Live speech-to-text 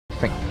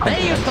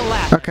They used to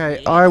laugh.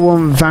 Okay, I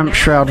want Vamp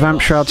Shroud.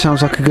 Vamp Shroud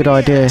sounds like a good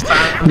idea.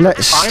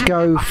 Let's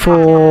go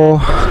for...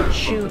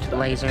 Shoot,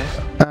 laser.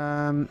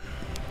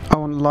 I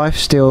want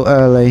Lifesteal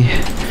early.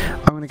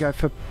 I'm going to go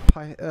for...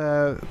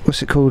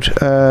 what's it called?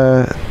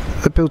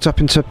 It builds up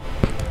into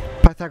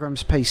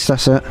Pythagorum's Piece,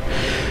 that's it.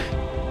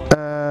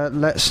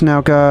 Let's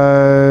now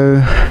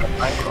go...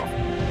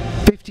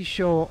 50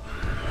 short.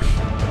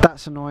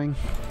 That's annoying.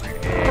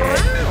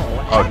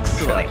 Wow,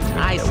 excellent.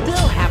 I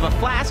still have a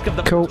flask of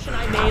the potion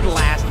I made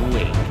last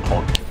week.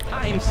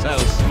 I'm so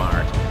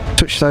smart.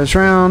 Switch those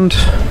round.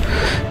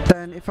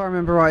 Then, if I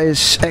remember right,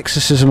 it's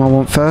Exorcism I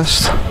want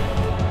first.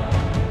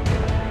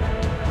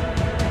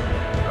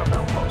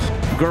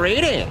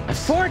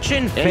 Greetings.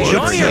 Fortune,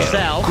 enjoy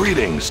yourself.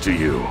 Greetings to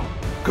you.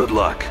 Good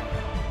luck.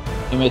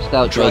 You missed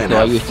out, Draco.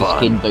 I used the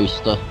skin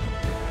booster.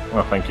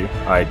 Well, thank you.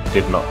 I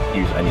did not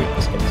use any of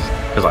the skins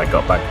because I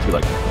got back to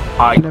like.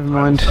 Never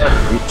mind.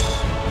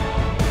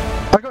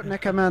 I got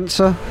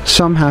Necromancer,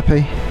 so I'm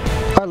happy.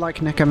 I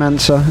like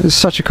Necromancer. It's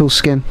such a cool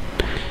skin.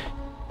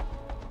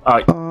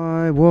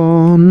 I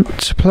want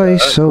to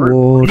place a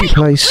ward,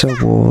 place a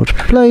ward,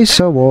 place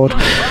a ward.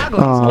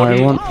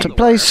 I want to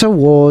place a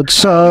ward,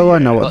 so I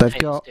know what they've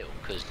got.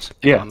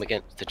 Yeah, I'm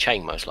against the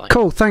chain most likely.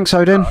 Cool, thanks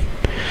Odin.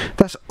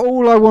 That's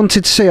all I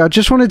wanted to see. I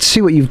just wanted to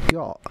see what you've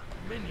got.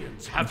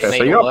 Okay,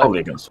 so you're probably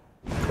against.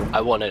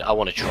 I want to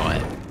try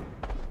it.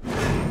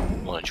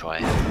 I want to try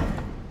it.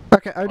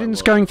 Okay,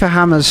 Odin's going for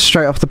hammers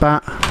straight off the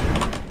bat.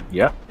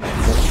 Yeah.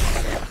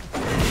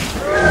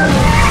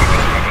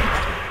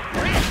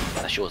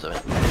 That's yours, though.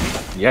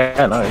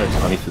 Yeah, no,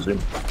 I need to zoom.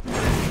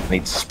 I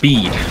need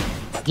speed.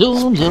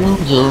 Zoom, zoom,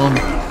 zoom.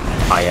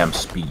 I am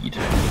speed.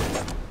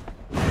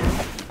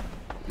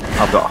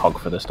 I've got a hog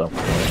for this stuff.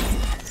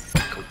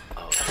 Cool.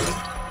 Oh,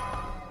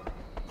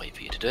 wait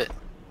for you to do it.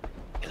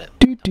 Get it.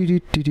 Do do do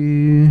do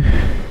do.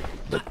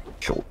 The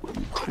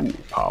children cool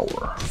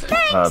power.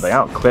 They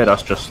outcleared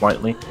us just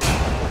slightly.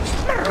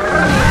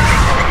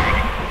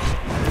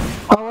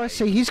 Oh, I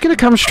see. He's going to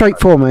come straight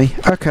for me.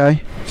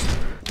 Okay.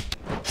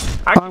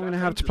 I'm going to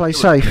have to play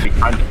safe.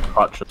 Kind of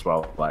clutch as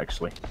well,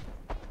 actually.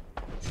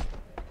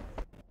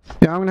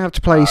 Yeah, I'm going to have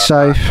to play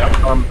safe.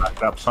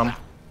 Back up some.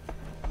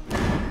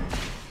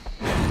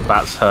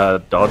 That's her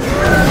dodge.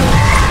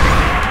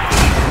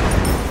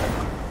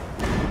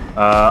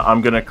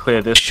 I'm gonna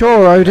clear this.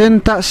 Sure, Odin.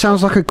 That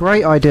sounds like a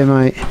great idea,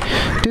 mate.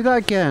 Do that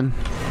again.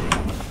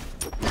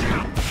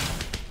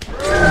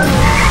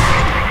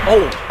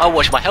 Oh, I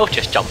watched my health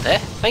just jump there.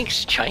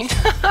 Thanks, chain.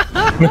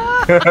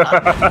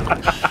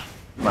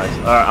 Nice.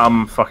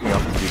 I'm fucking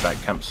off to do back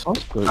camps. Have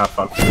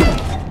fun.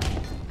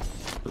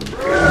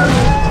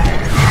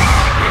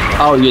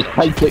 Oh, you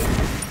take it.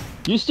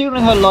 You still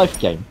in her life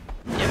game?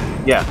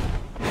 Yeah. Yeah.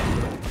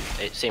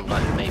 It seemed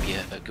like maybe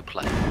a good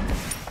play.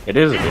 It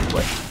is a good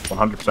play,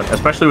 100%,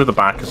 especially with the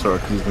Bacchusor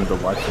who's in the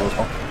life as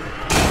well.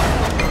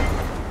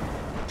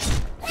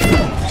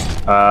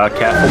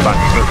 Careful,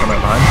 Bacchusor coming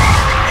behind.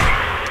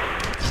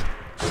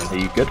 Are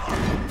you good?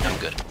 I'm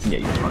good. Yeah,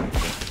 you're fine.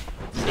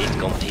 He's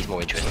gone. He's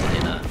more interested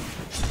in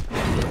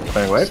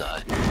Playing wave? So.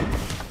 I'll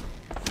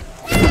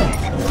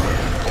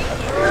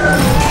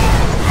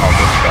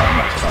just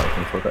max it out with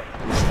him for a bit.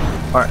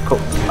 Alright, cool.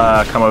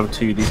 Come over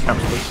to these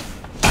camps, please.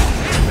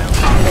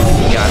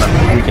 Yeah,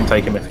 no, we can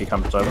take him if he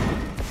comes over.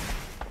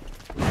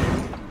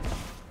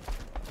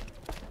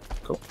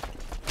 Cool.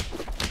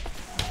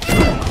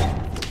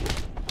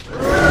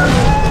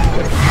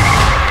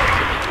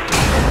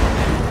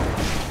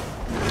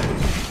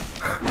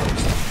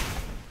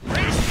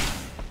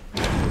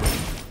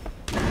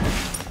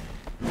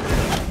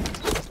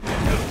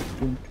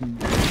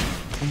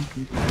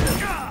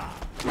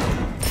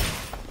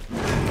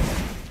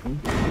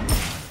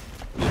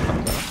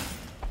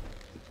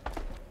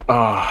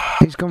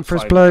 He's gone for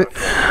his blow.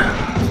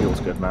 Feels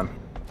good, man.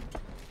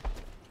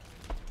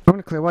 I want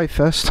to clear wave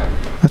first,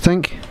 I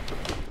think.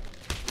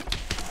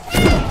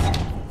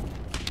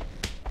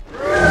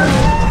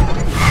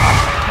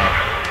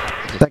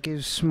 That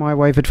gives my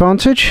wave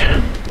advantage.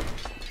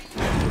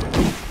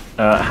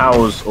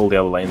 How's all the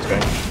other lanes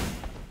going?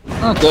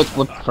 Oh, good.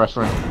 We're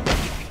pressuring.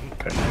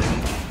 Okay.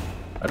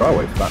 How do I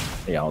wait for that?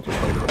 Yeah, I'll just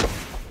wait for it.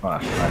 Oh, I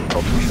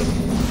probably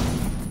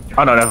shouldn't.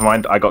 Oh no, never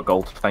mind. I got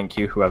gold. Thank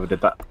you, whoever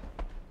did that.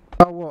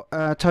 Oh, what?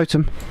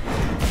 Totem.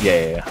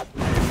 Yeah.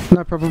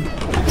 No problem.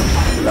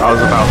 I was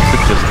about to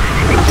just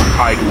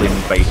idle in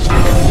base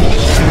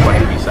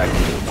 20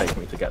 seconds it would take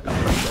me to get that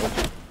gold.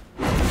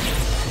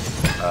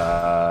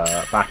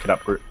 Back it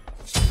up, Groot.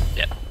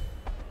 Yep.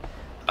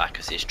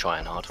 Bacchus is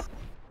trying hard.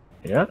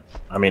 Yeah?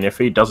 I mean, if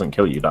he doesn't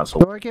kill you, that's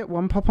all. Do I get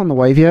one pop on the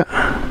wave yet?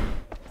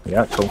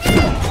 Yeah, cool.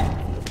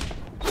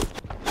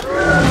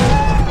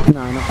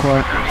 No, not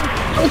quite.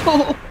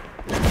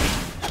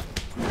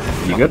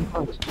 You good?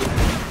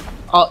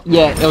 Oh,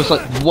 yeah, it was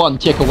like one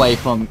tick away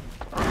from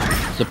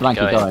the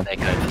blanket guy. They're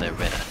going for their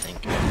red, I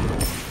think.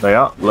 They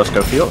are. Let's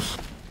go for yours.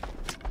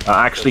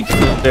 Actually,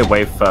 clear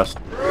wave first.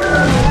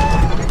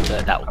 So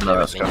that will clear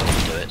it, mean you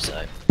can do it,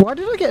 so... Why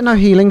did I get no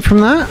healing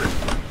from that?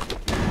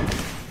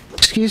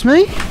 Excuse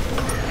me?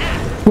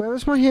 Where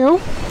was my heal?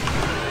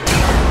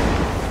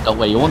 Not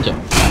where you want it.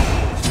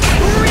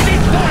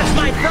 Reinforce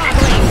my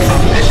throttling!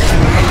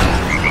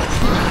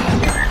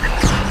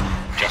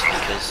 Just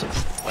because.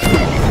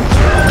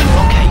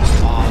 Okay.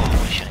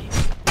 Oh, shame.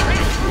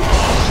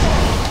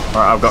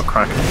 Alright, I've got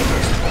crack.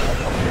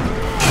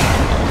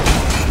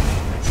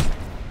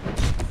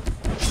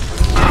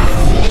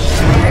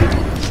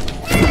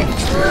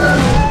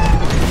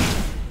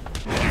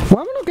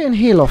 Why am I not getting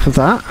heal off of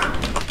that?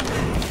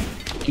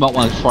 You might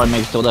want to try and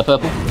maybe steal their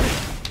purple.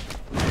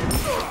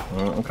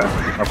 Okay,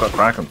 I've got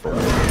Kraken for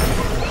it.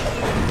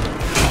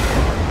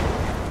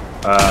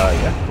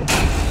 Yeah.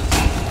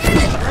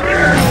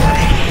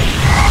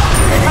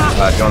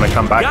 Do you want to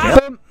come back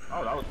here?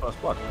 Oh, that was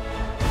first blood.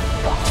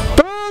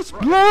 First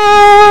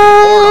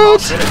blood!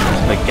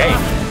 The game.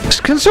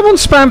 Can someone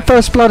spam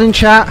first blood in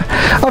chat?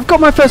 I've got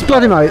my first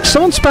blood emote.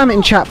 Someone spam it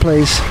in chat,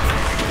 please.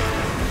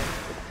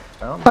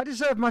 I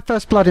deserve my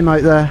first blood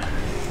emote there.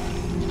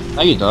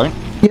 No, you don't.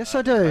 Yes,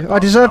 I do. I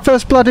deserve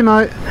first blood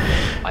emote.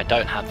 I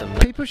don't have them.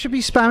 People should be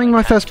spamming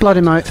my first blood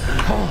emote.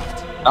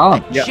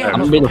 Oh, Yeah,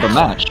 I'm in the middle of a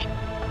match.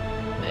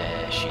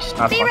 There, she's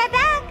That's Be fine. right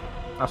back.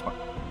 That's fine.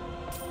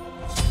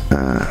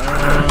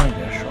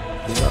 Yeah, sure.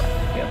 Do that.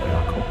 Yeah, they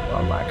are cool.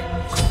 Well, lag.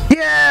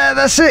 Yeah,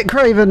 that's it,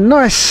 Craven.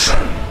 Nice.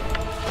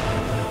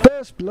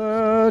 First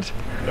blood.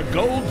 The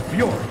Gold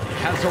Fury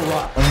has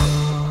arrived.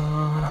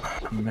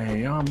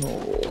 Me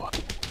amo.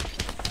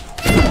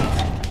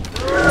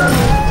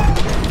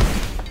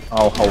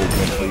 I'll hold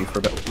until you for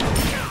a bit.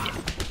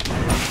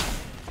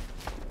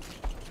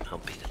 I'll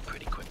beat them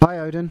pretty quick. Hi,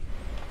 Odin.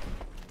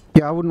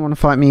 Yeah, I wouldn't want to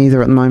fight me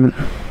either at the moment.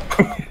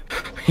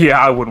 Yeah,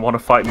 I wouldn't want to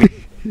fight me.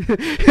 Your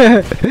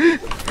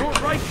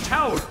right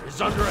tower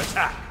is under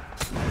attack.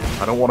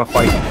 I don't want to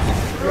fight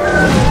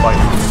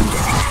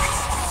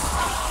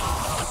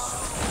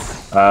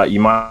you. You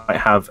might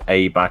have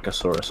a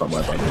Bacchosaurus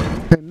somewhere, by the way.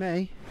 Who,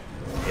 me?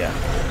 Yeah.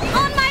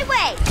 On my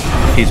way.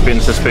 He's been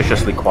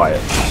suspiciously quiet,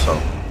 so.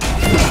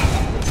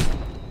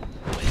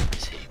 Wait,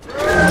 is he?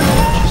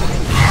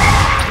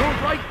 Your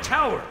right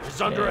tower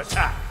is under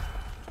attack.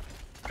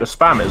 Just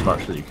spam it as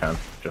much as you can,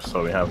 just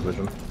so we have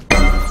vision.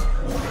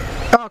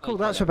 Oh, cool.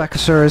 That's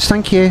Rebeccasaurus.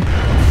 Thank you.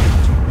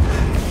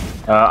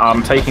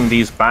 I'm taking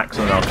these backs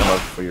and then I'll come over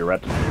for your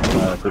red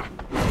group.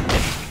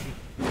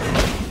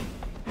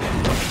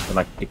 And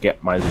I can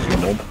get my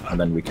zoom orb, and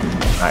then we can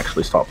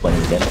actually start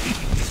playing again.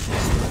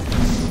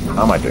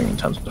 How am I doing in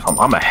terms of the farm?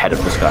 I'm ahead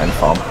of this guy in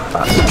farm.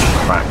 That's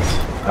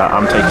cracked.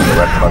 I'm taking the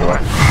red, by the way.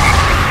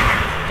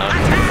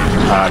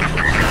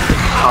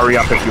 Hurry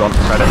up if you want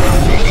credit.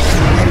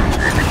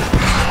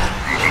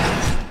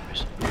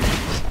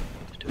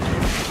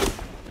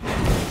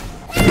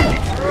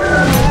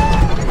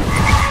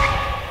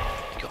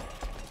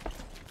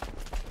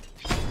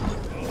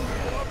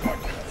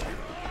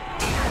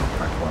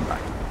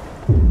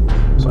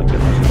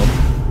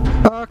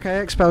 Oh, okay,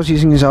 Expel's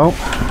using his ult.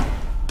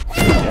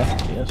 Yeah,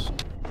 he is.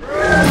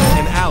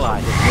 An ally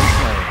has been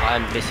slain.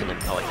 I'm missing him.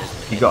 Oh, it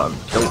isn't. You got him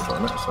killed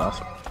from it, so that's...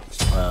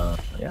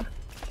 yeah.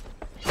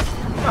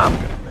 I'm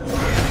good.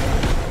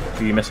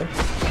 Who are you missing? No,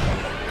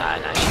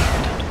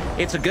 she's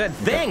It's a good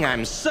thing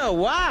I'm so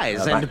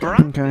wise and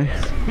bright. Okay.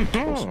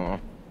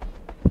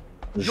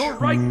 Your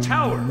right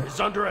tower is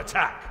under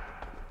attack.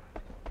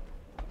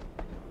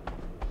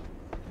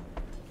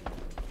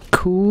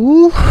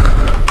 Cool.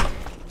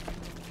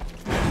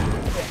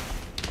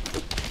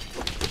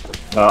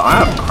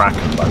 I have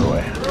Kraken, by the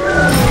way.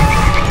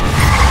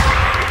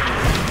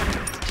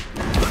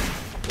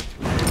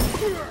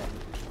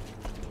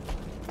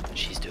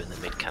 She's doing the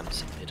mid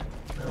camps in mid.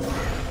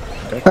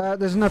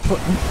 There's no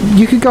point.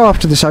 You could go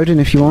after this Odin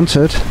if you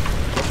wanted.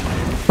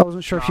 I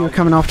wasn't sure if you were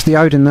coming after the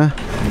Odin there.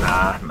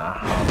 Nah,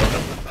 I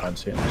don't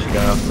fancy it. She go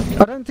after me.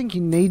 I don't think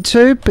you need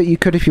to, but you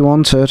could if you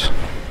wanted.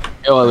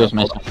 You always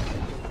miss it.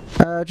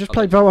 Just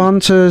played Vault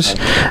Hunters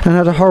and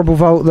had a horrible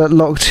vault that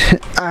locked.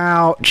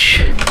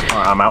 Ouch.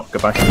 Alright, I'm out.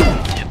 Goodbye.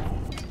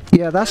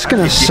 Yeah, that's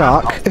gonna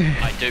suck.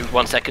 I do.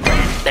 1 second.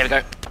 There we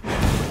go.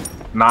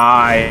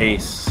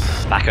 Nice.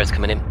 Backer's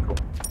coming in.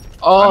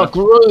 Oh,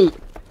 Groot!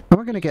 Am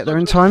I gonna get there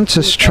in time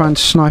to try and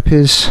snipe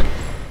his?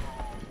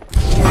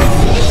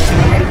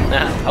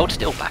 Hold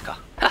still, Backer.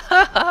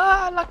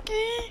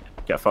 Lucky.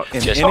 Get fucked. An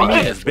Just enemy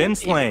fine. has been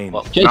slain.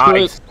 Well, Chase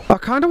Nice. Groot! I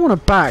kind of want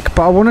to back,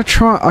 but I want to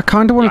try. I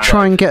kind of want to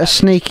try and get a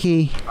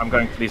sneaky. I'm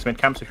going for these mid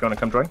camps if you want to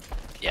come join.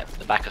 yeah,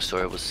 the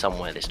Bacchosaur was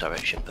somewhere in this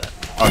direction, but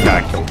Okay,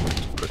 I killed him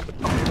quickly.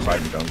 I'm beside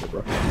the jungle,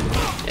 bro.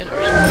 yeah, no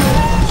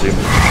worries.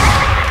 Zooming.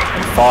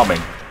 I'm farming.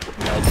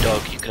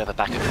 Dog, you could have a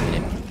Backer coming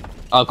in.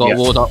 I've got Yes.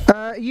 a ward up.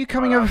 Are you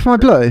coming over for my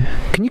blue?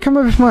 Can you come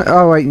over for my?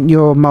 Oh wait,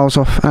 you're miles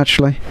off.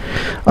 Actually,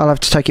 I'll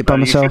have to take it by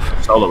You should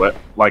myself. solo it.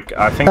 Like,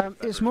 I think...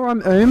 It's more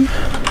I'm Oh,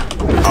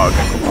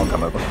 okay, cool. I'll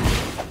come over.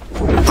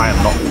 I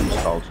am not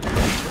installed.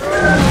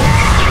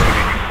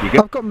 You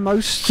good? I've got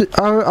most.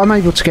 Oh, I'm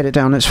able to get it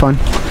down. It's fine.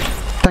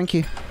 Thank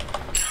you.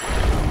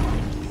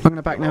 I'm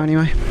gonna back now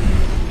anyway.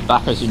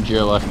 Backer's in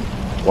duo.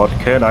 What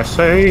can I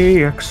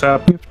say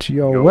except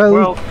You're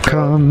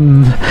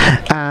welcome.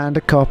 And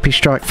a copy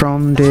strike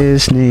from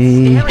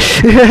Disney.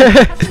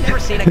 Never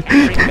seen a cat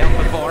drink milk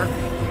before.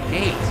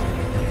 Jeez.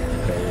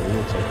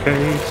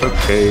 It's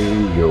okay,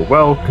 you're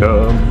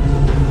welcome.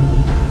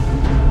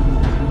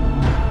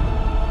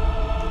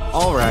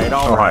 Alright,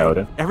 Oh, hi,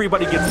 Odin.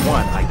 Everybody gets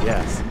one, I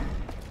guess.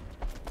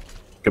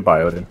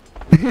 Goodbye, Odin.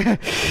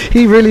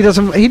 He really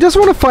doesn't. He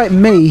doesn't want to fight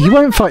me. He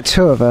won't fight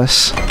two of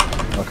us.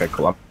 Okay,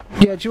 cool.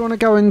 Yeah, do you want to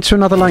go into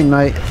another lane,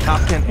 mate? Top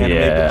 10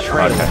 animated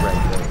trailers okay.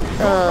 right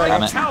there.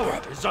 Damn it.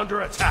 Tower is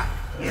under attack.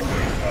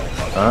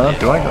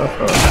 Do I go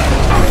for it?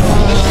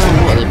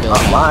 What are they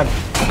building? Lag.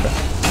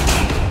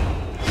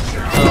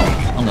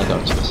 Oh, I'm gonna go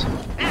into this.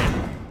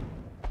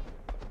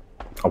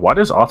 Oh, why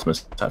does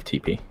Artemis have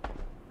TP?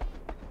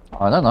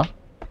 I don't know.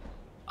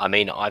 I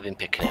mean, I've been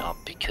picking it up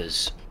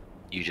because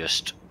you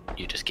just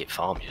get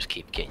farm. You just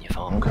keep getting your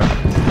farm. Okay.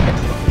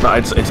 No,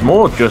 it's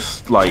more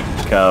just like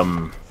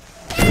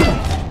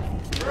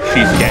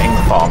she's getting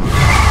farmed.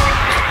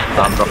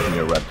 I'm dropping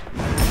your red.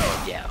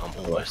 Yeah, I'm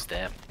almost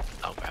there.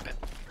 I'll grab it.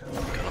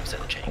 Go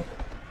upset the chain.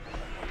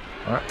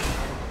 Alright.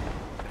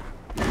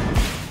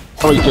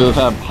 Probably do with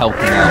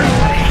helping out.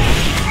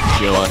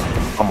 Duo.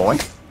 I'm away.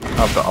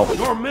 I've got ult.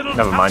 Your middle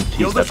Never mind, tower,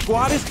 he's the dead.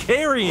 squad is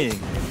carrying.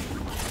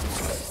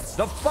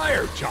 The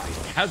fire giant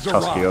has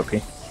Tusky arrived.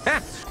 OP.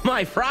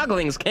 My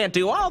froglings can't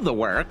do all the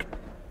work.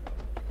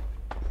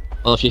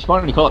 Well, she's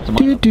finally caught up to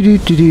Do my. do do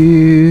do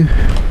do.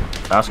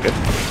 That's good.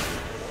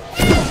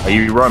 Are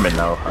you roaming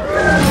now?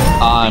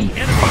 I'm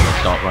gonna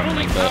start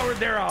running a bit. Powered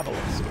their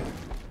obelisk.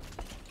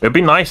 It'd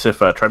be nice if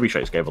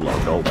trebuchets gave a lot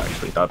of gold,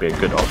 actually. That'd be a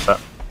good offset.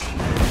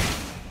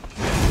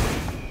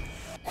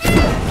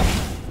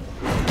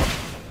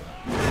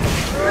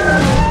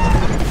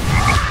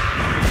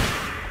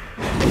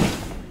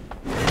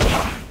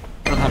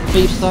 I don't have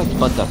beef stacks,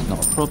 but that's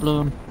not a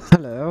problem.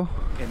 Hello.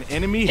 An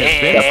enemy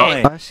has been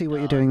slain. I see what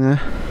you're doing there.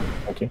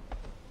 Thank you.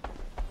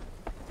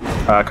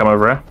 Come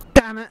over here.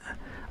 Damn it!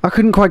 I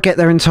couldn't quite get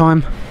there in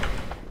time.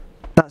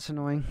 That's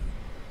annoying.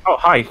 Oh,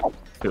 hi.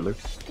 Hulu.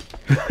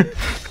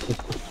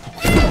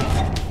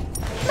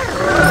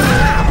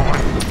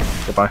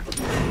 Goodbye.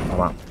 Oh,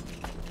 wow.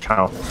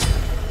 Ciao.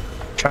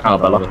 Ciao,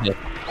 Bella. Over here.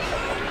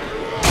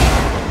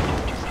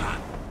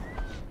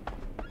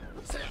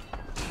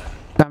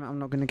 Damn it, I'm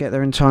not going to get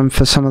there in time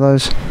for some of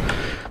those.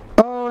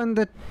 Oh, and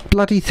the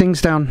bloody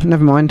thing's down.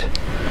 Never mind.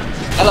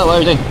 Hello,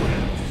 Odin.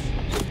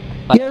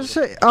 Yes.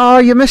 Oh,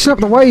 you're messing up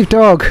the wave,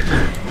 dog.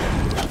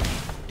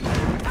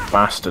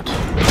 Bastard.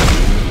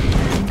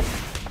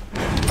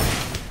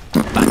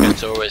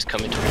 Backhand's is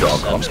coming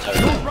towards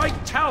total. Your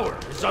right tower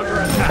is under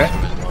attack.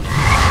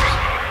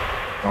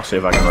 I'll see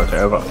if I can rotate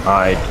over.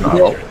 I do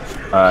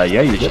not.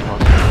 Yeah, you did.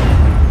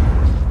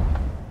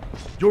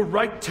 Your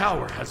right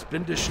tower has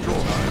been destroyed.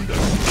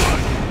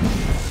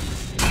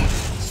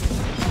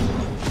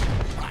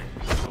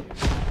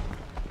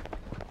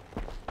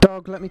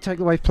 Dog, let me take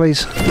the wave,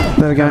 please.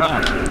 There we go.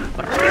 I'm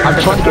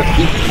trying to get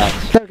beef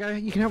stacks. There we go.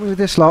 You can help me with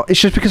this lot. It's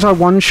just because I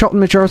one-shot the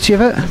majority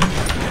of it.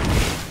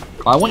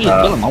 I want you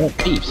to kill him. I want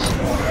beefs.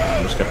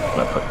 I'm just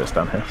gonna put this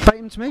down here. Bait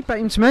him to me. Bait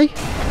him to me.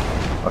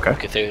 Okay.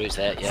 Cthulhu's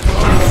there, yeah.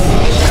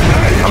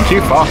 I'm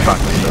too fast back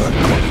to it.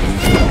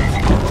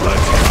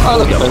 Oh,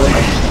 look at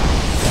that.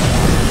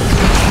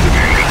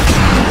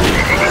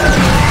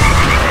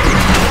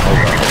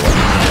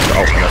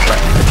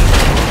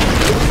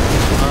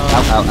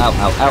 Ow, ow, ow,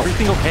 ow, ow.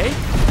 Everything okay?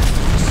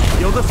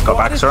 Yo, the Got squad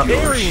back, is sir.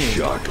 carrying.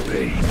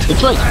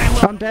 It's right.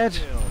 I'm dead.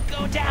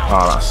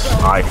 Oh,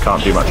 I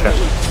can't do much here.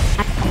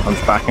 I'm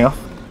just backing off.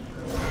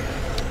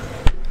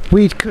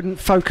 We couldn't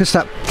focus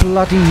that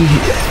bloody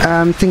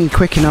thingy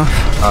quick enough.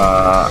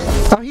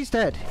 Oh, he's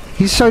dead.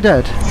 He's so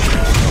dead.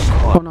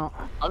 Or not.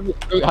 Only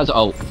Groot has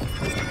ult.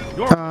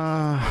 Your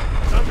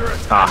under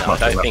attack. I Not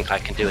don't too think I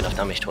can do enough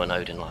damage to an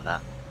Odin like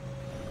that.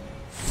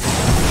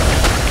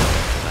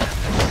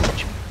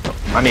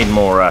 I need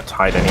more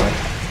tide anyway.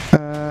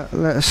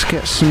 Let us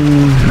get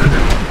some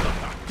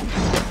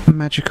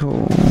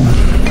magical.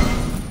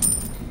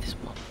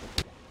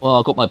 Well,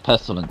 I've got my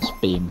pestilence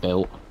being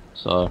built,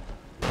 so.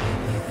 I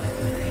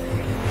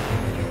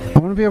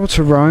want to be able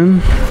to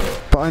roam,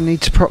 but I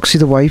need to proxy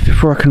the wave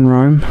before I can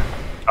roam.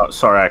 Oh,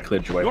 sorry, I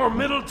cleared your way. Your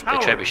middle The tower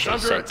is trebuchet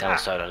under sent down attack.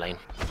 solo lane.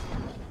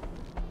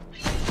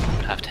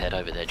 Have to head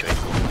over there, Drake.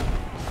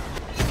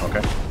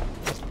 Okay.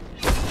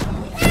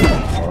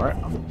 Alright.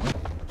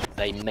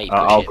 They may push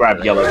I'll it, grab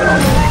but yellow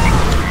then.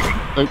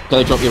 Oh,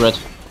 go drop your red.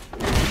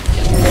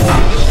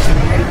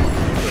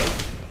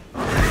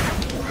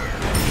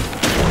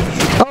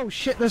 Oh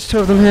shit, there's two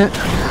of them here.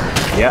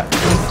 Yeah.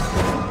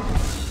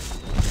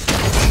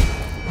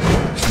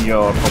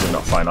 You're probably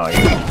not fine, are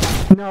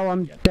you? No,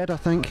 I'm dead, I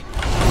think.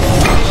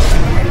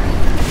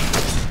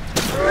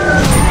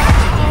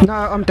 No,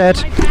 I'm dead.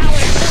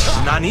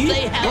 Nani?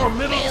 Your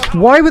middle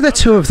Why were there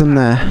two of them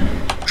there?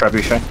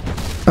 Trebuchet.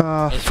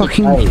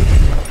 Fucking.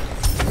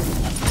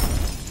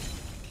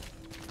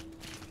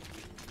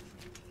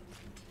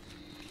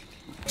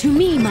 To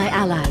me, my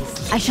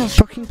allies, I shall.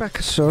 Fucking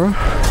Bakasura.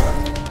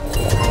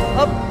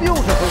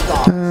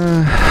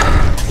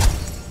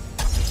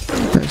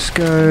 Let's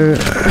go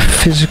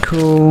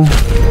physical.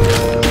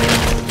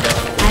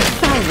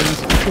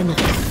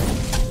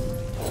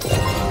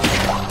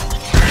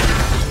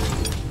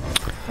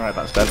 Alright,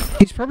 that's dead.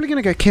 He's probably going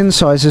to go kin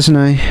size,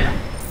 isn't he?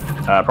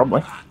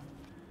 Probably.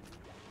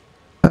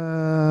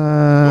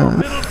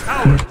 Middle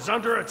tower is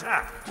under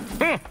attack.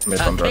 Mid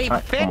A under cape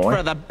attack. fit Come away.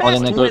 for the Oh,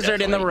 then best they go-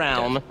 wizard in the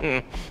realm,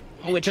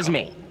 which is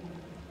me.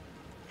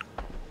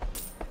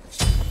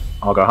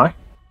 I'll go high.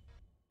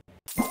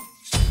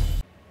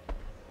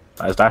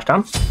 That is dash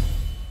down.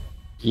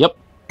 Yep.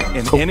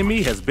 An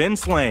enemy has been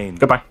slain.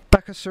 Goodbye.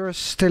 Bakasaurus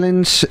still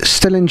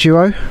in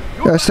duo,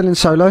 still in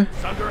solo.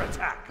 Is under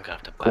attack. I'm gonna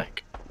have to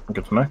back.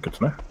 Good to know, good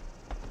to know.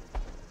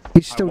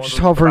 He's still just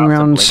hovering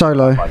around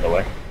solo. By the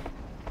way.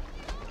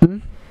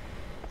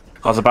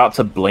 I was about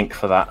to blink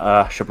for that,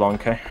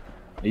 Shablonke.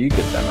 Are you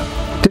good then,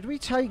 man? Did we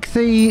take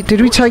the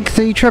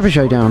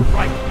trebuchet down?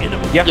 Right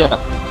enemy. Yeah.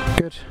 Yeah.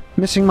 Good.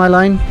 Missing my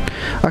lane.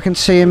 I can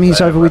see him. He's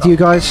over with you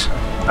guys.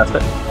 That's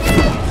it.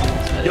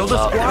 Yo,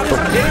 the squad is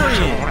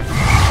carrying.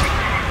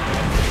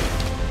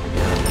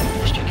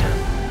 Best you can.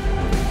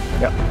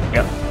 Yep,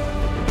 yep.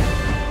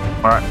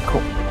 Alright,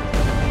 cool.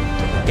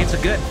 It's a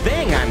good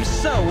thing I'm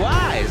so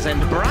wise and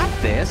brought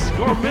this.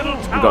 Your middle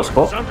got tower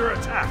support? is under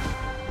attack.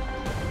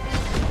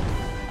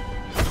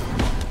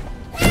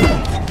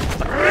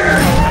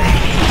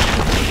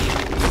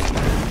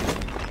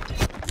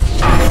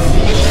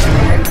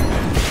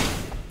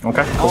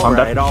 Okay, cool, I'm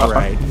dead. That's fine.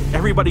 Alright.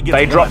 Everybody gets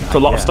They one, dropped a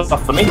lot of yes.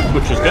 stuff for me,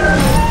 which is good.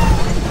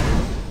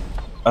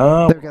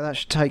 There we go. That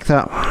should take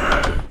that.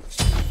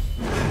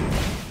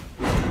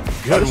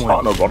 Good It's one.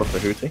 not no bother for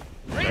Hootie.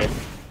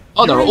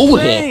 Oh, they're You're all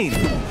here. insane.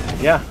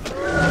 Yeah.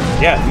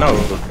 Yeah, no,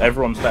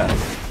 everyone's there.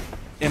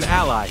 An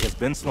ally has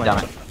been slain.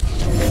 Damn it.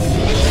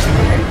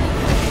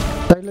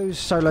 They lose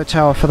solo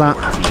tower for that.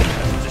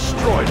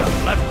 Destroyed a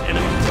left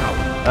enemy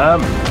tower.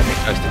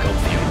 Close to gold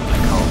for you. I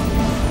can't.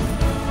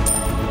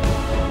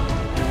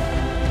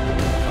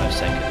 5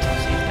 seconds. I'll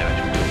see if they're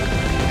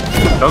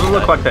actually Doesn't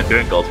look like they're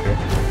doing gold here.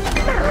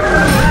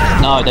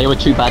 No, they were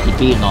too badly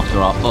beaten after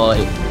our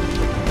fight.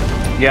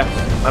 Yeah,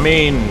 I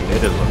mean,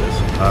 it is what it is.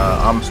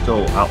 I'm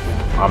still out.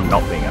 I'm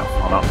not being out.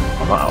 I'm not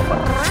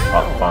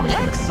out farming.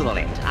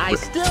 Excellent. I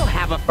still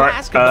have a Right,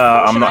 flask of the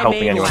I'm potion not I helping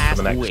made anyone for last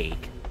the next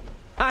week.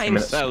 I'm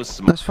minutes. so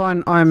smart. That's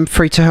fine. I'm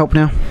free to help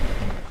now.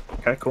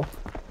 Okay, cool.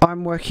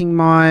 I'm working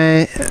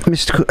my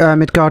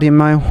Midgardian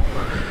mail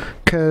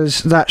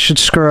because that should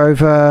screw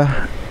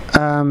over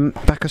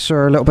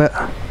Bakasura a little bit.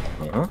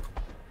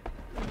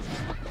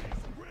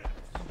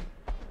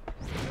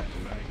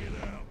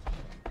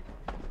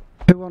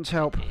 Who wants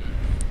help?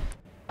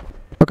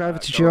 I'll go over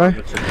to duo.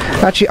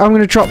 Actually, I'm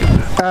going to drop.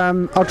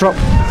 I'll drop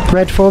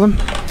red for them.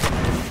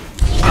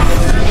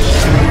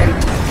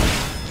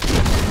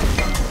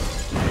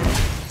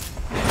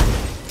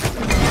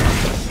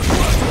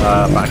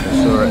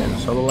 Bakasura in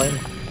solo lane.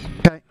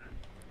 Okay.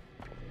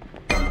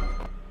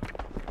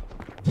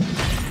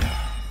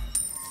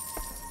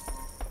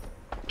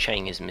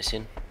 Chang is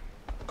missing.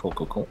 Cool,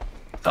 cool, cool.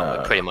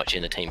 We're pretty much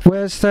in the team.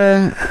 Where's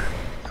the?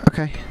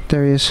 Okay,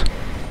 there he is.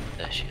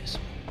 There she is.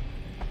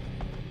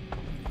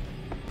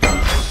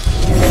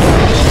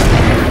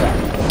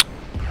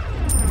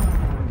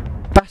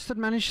 Bastard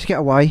managed to get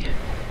away.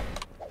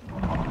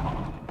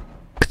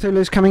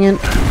 Cthulhu's coming in.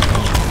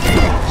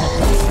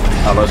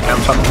 Those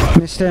camps up.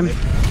 Missed him.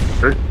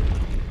 True.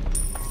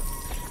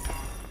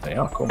 They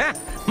are cool.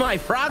 My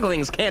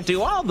froglings can't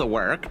do all the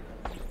work.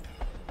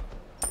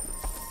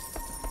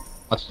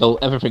 I stole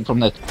everything from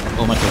the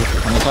almost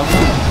on the top.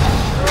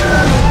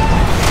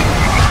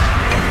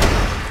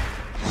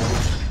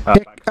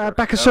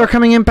 Bakasura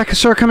coming in.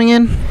 Bakasura coming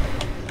in.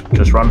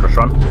 Just run, just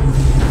run.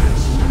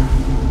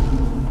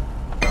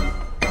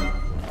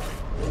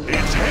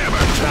 It's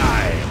hammer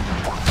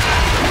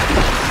time.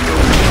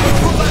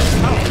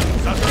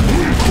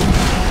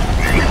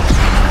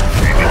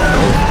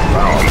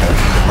 Wow, okay.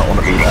 Not want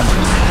to be there.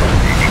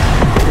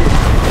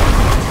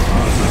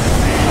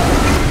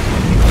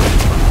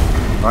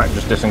 Alright,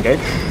 just disengage.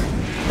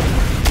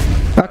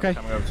 Okay.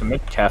 Coming over to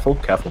mid. Careful,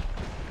 careful.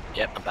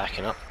 Yep, I'm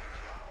backing up.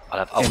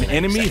 I'll An win in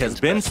enemy has seconds,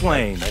 been but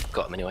slain. I've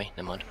got him anyway.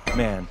 Never mind.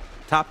 Man,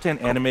 top 10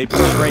 anime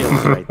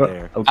betrayals right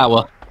there.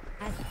 Hour.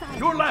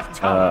 Your left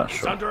tower is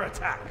sure. under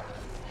attack.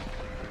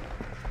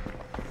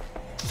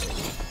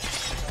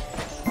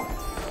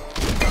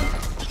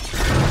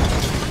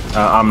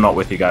 I'm not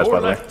with you guys, Your by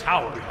the way. left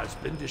tower has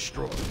been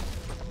destroyed.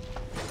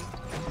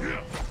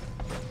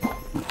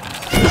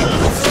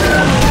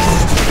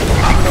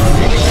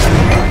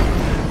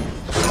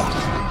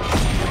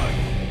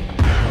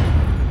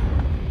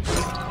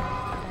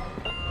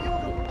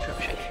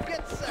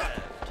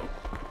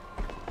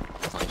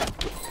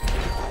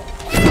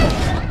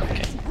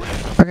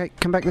 Okay,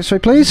 come back this way,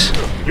 please.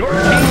 Your team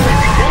is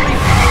fully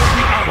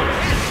the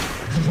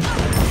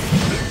avalanche.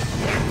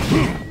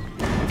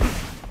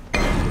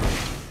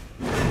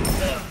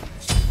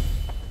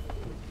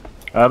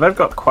 They've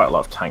got quite a lot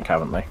of tank,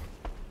 haven't they?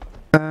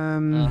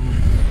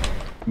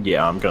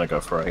 Yeah, I'm gonna go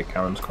for a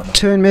Karen's corner.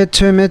 2 in mid,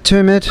 2 in mid, 2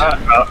 in mid.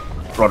 Rod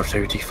of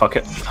Duty, fuck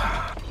it.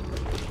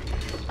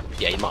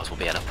 Yeah, you might as well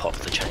be able to pop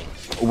the chain.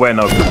 We're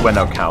no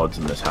cowards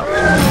in this house.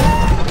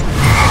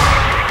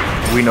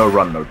 We know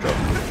run, no joke.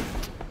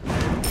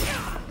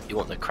 You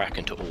want the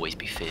Kraken to always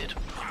be feared.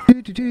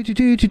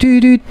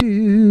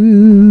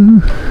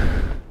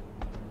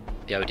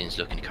 The Odin's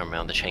looking to come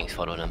around, the chain's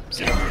following him.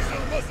 So.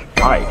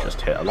 I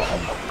just hit a lot of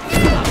them.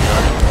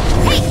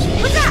 Hey,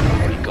 what's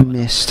up?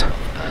 Missed.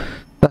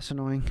 That's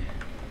annoying.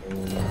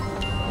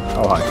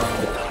 Oh, hi.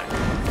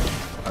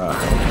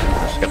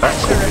 Let's get that.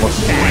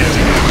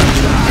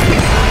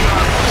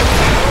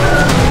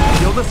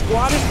 Kill the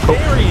squad is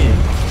burying.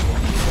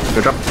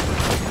 Good job.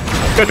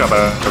 Good job,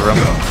 everyone.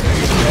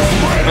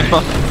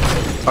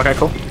 Okay,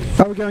 cool.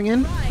 Are we going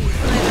in?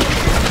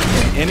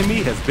 An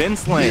enemy has been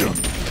slain.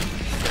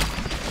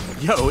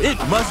 Yo, it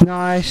must.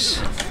 Nice.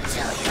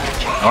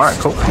 Alright,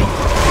 cool.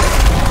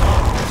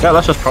 Yeah,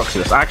 let's just proxy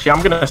this. Actually,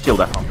 I'm gonna steal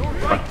that one.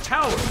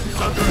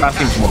 That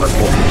seems more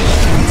important.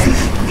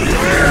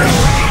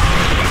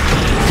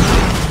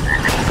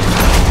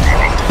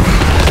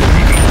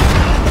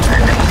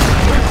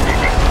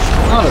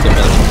 Oh, look at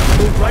that.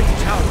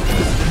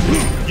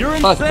 You're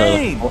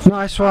insane.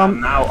 Nice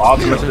one. Now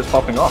Artemis is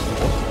popping off.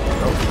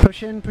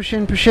 Push in, push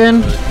in, push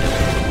in.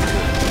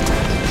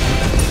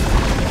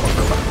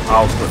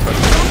 I'll split this.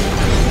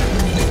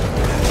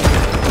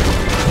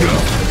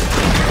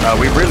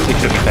 We really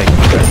should be taking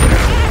this.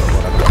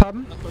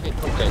 Pardon?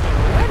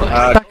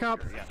 Back up.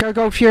 Go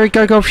Gold Fury,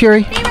 go Gold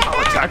Fury.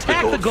 Attack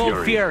the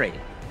Gold Fury.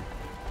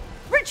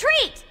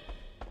 Retreat!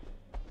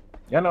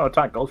 Yeah, no,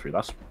 attack Goldtree.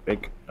 That's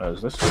big.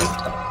 Is this the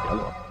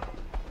other one?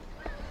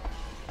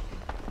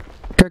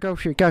 Go Gold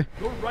Fury, go.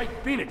 Your right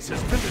Phoenix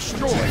has been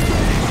destroyed.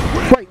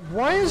 Wait,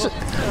 why is it?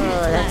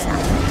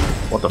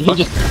 What the He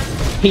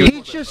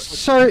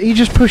fuck? He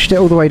just pushed it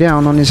all the way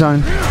down on his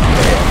own.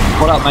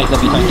 What up, mate?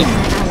 Let me take it.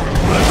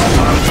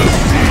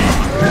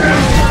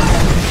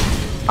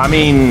 I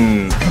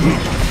mean,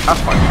 that's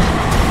fine.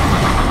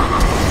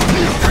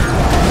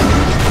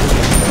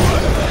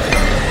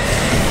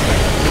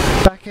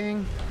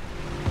 Backing.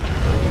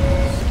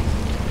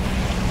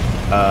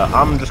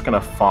 I'm just gonna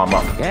farm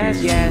up Yes,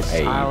 to yes,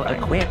 a I'll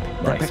bang. equip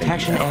the Right,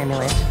 protection thank you.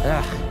 amulet.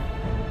 Ugh.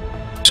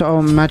 So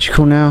I'm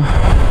magical now.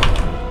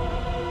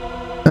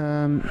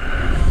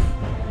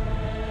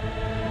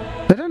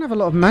 They don't have a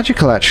lot of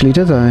magical actually,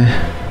 do they?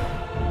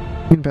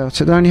 Think about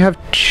it. They only have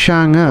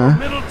Chang'e.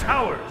 Middle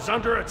tower is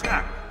under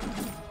attack.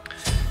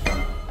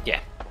 Yeah.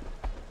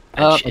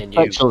 And you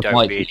Potentials don't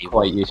might be really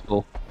quite want...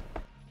 useful.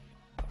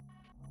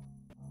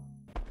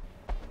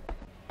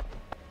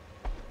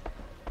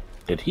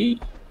 Did he?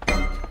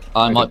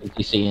 I might be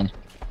DCing.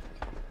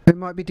 They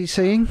might be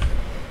DCing.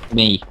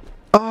 Me.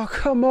 Oh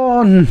come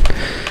on!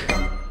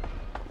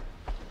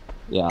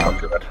 Yeah. Oh,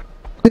 good.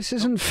 This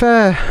isn't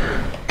fair.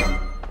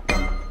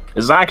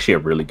 This is actually a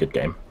really good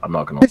game. I'm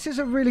not gonna. This is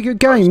a really good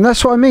game.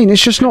 That's what I mean.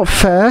 It's just not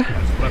fair.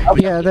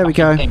 Yeah, there we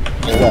go.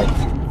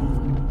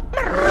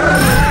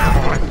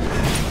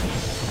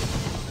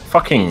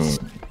 Fucking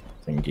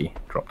thingy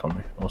dropped on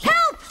me. Awesome.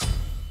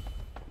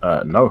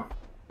 No.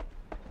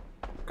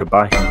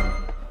 Goodbye.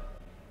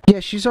 Yeah,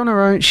 she's on her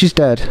own. She's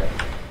dead.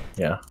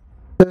 Yeah.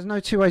 There's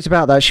no two ways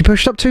about that. She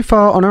pushed up too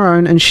far on her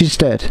own and she's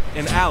dead.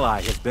 An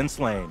ally has been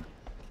slain.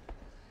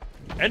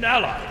 An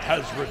ally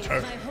has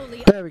returned.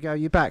 There we go.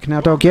 You're back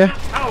now, dog, yeah?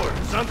 Tower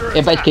is under It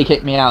attack. basically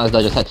kicked me out as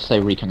I just had to say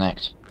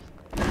reconnect.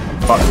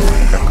 Fuck.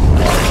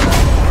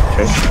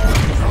 Okay.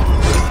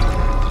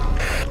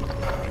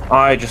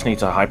 I just need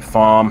to hype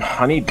farm.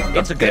 I need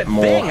It's a bit good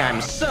more. thing I'm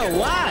so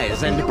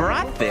wise and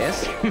brought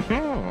this.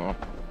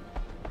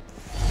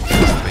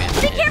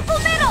 Be careful,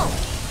 middle!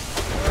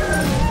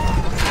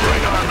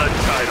 Bring on the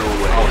tidal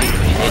wave.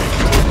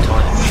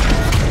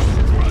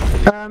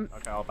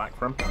 Okay, I'll back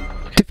for him.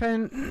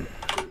 Defend.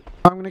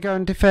 I'm gonna go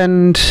and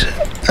defend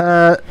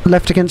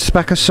left against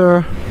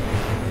Bakasura.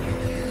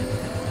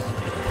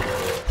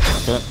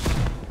 Okay.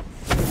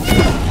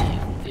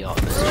 The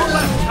Artemis just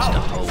needs to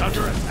hold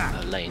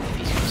a lane if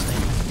he's going to stay.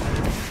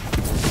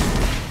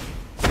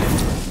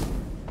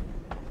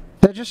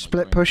 They're just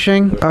split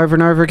pushing over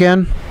and over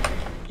again.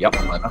 Yep,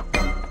 I know.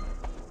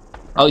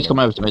 Oh, he's come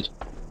over to mid.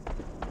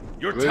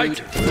 Your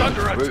Titan is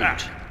under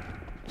attack.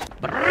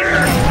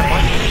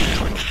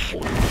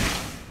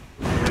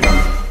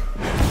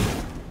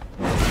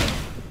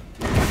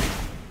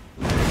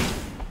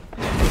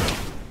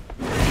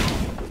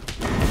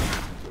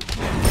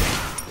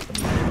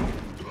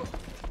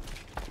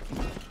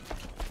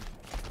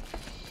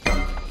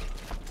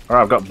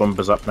 Alright, I've got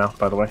bumpers up now,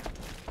 by the way.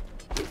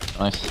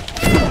 Nice.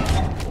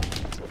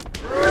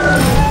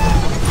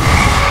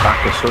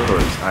 Bakasura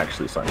is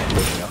actually starting to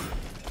push me up.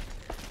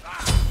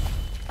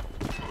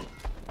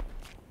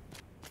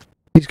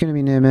 He's gonna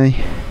be near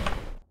me.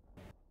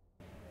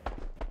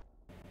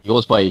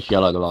 Yours by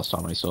yellow the last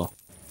time I saw.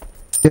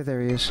 Yeah,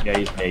 there he is. Yeah,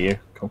 he's near you.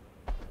 Cool.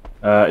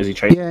 Is he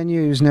chasing? Yeah, I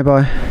knew he was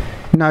nearby.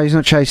 No, he's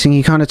not chasing.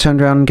 He kind of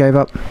turned around and gave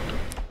up.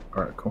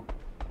 Alright, cool.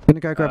 Gonna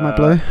go grab my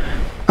blue.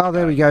 Oh,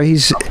 there we go.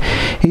 He's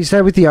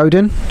there with the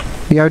Odin.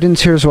 The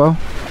Odin's here as well.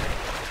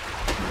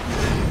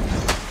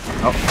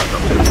 Oh,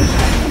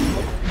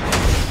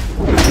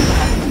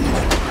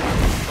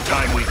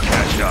 Time we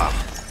catch up.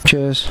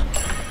 Cheers.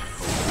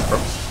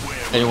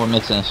 Anyone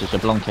missing us is a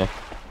Blanca.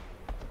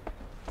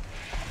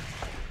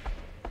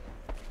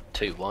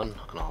 2-1,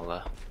 and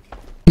I'll.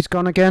 He's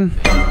gone again.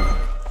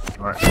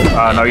 Alright, cool.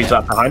 No, he's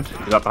up behind.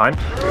 He's up behind.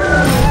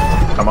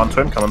 Come on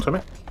to him, come on to me.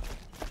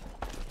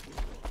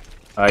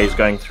 He's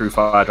going through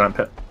fire giant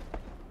pit.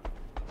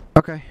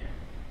 Okay.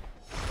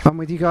 I'm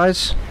with you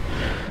guys.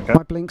 Okay.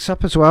 My blink's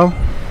up as well.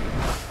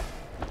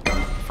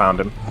 Found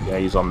him. Yeah,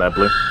 he's on there,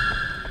 blue.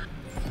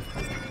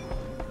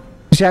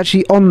 Is he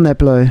actually on their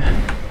blue?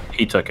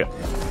 He took it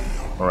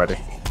already.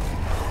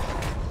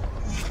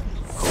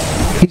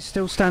 He's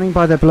still standing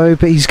by their blue,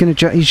 but he's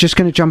just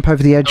gonna jump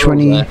over the edge when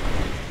he. There.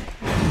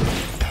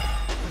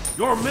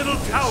 Your middle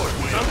tower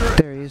is under.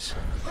 There he is.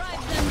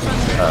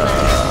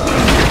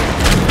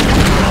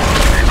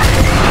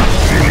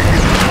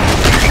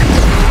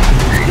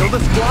 Yo, the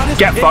squad is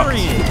Get fucked.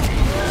 burying.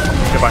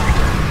 Goodbye.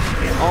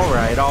 All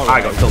right.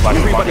 I got killed by the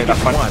Everybody market,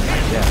 that's gets fine. one.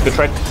 Yeah. Good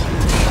trade.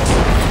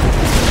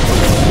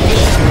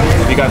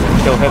 If you guys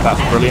can kill here,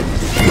 that's brilliant.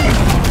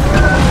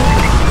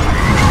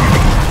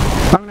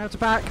 I'm gonna have to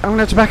back. I'm gonna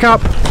have to back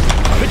up.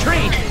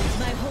 Retreat.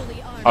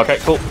 Okay,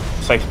 cool.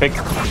 Safe pick.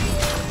 You're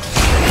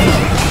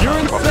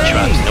Traps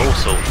insane. and all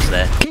sorts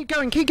there. Keep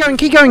going. Keep going.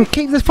 Keep going.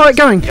 Keep the fight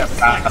going. Yep,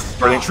 that's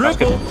brilliant. That's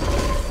Triple.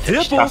 good.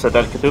 Triple. That's a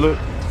dead Cthulhu.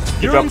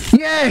 Good You're job. insane.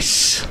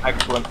 Yes.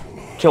 Excellent.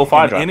 Kill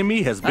fire An giant.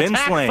 enemy has been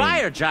Attack slain.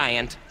 fire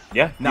giant.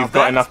 Yeah, Now you've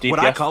got enough that's what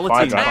I DPS. call a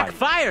Fire team giant. Attack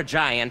fight. fire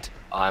giant.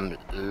 I'm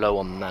low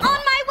on mana. On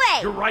my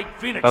way! You're right,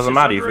 Phoenix. Doesn't is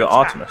matter, you've under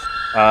got attack. Artemis.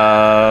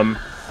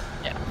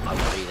 Yeah, I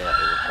will be there. It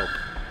will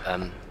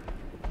help.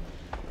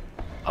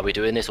 Are we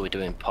doing this or are we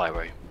doing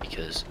pyro?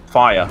 Because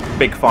Fire.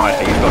 Big fire.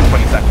 You've got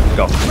 20 seconds.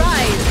 Go.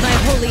 Rise, my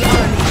holy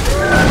army!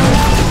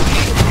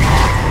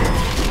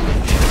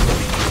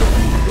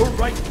 You're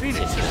right,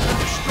 Phoenix is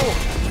destroyed.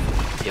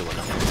 here we're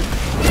not.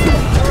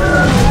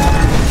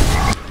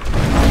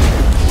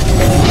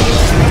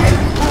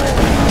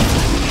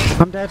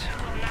 I'm dead.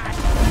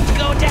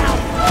 Go down.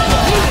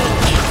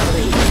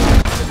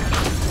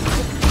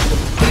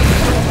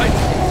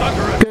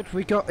 Good.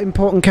 We got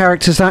important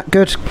characters. That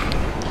good.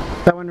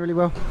 That went really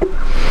well.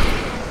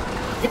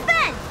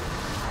 Defend!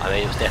 I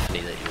mean, it was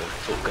definitely that you were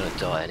sort of going to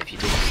die, and if you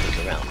didn't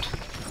stick around,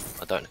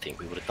 I don't think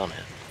we would have done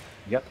it.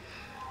 Yep.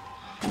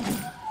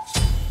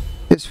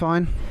 It's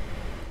fine.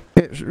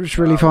 It's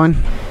really fine.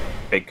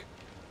 Big.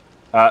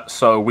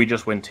 So we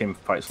just win team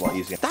fights a lot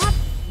easier. Stop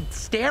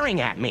staring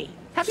at me.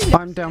 Have you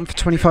I'm down for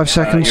 25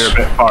 seconds. You're a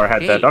bit far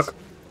ahead there, Jeez. Doug.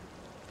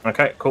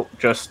 Okay, cool.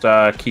 Just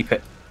keep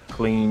it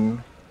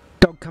clean.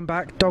 Dog, come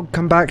back. Dog,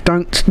 come back.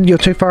 Don't. You're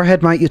too far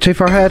ahead, mate. You're too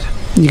far ahead.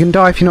 You can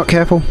die if you're not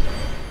careful.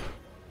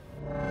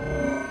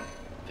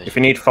 If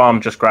you need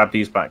farm, just grab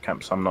these back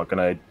camps. I'm not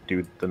gonna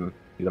do them.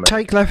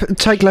 Take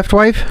left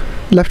wave.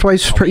 Left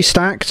wave's pretty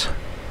stacked.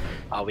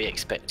 Are we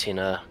expecting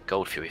a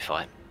Gold Fury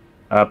fight?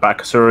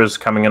 Bakasura's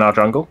coming in our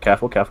jungle.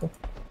 Careful, careful.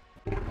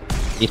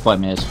 He's by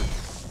Mears.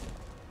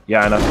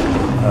 Yeah, I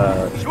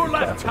know. Your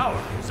left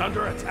tower is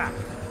under attack.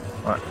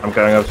 Right, I'm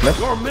going over to mid.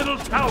 Your middle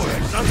tower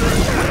is under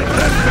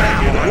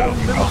attack. Your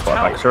middle I'll spot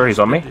tower Bakasura. He's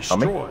on me. is On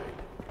me. destroyed.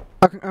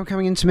 I'm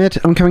coming into mid.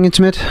 I'm coming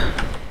into mid.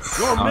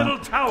 Your middle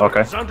tower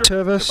Okay. is under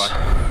Turvis.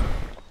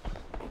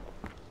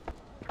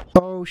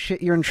 Oh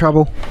shit, you're in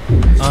trouble.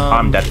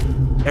 I'm dead.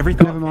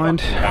 everything. Never mind.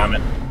 Damn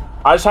it.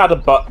 I just had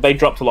a they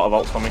dropped a lot of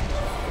ults on me.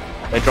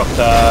 They dropped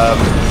Yo,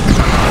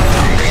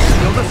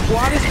 the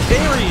squad is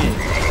burying.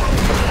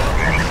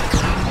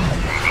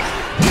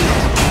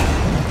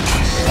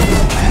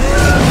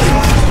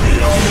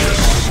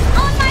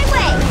 On my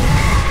way!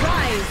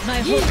 Rise, my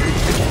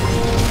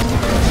holy...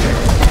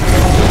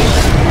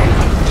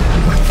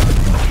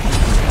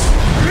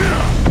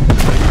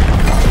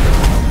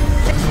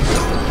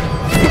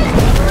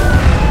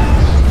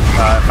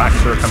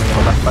 Bakasura coming in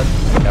on that side.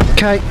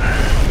 Okay.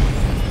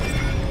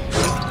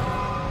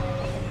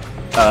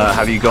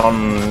 Have you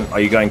gone? Are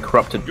you going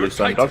corrupted blue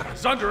stone dog?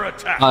 Is under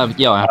attack.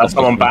 Yeah, I have.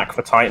 Someone back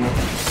for Titan.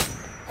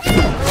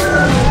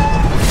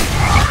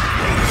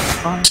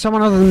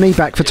 Someone other than me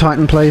back for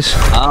Titan, please.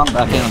 I'm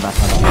back in. I'm back.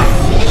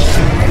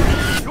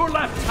 Your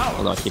left tower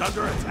Although I is keep.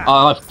 under attack.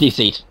 I've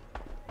DC'd.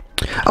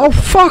 Oh,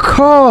 fuck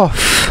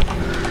off!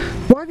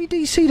 Why have you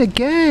DC'd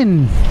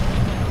again?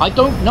 I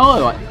don't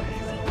know.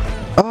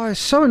 Oh, it's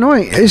so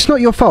annoying. It's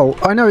not your fault.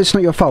 I know it's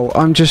not your fault.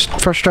 I'm just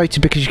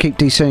frustrated because you keep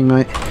DCing,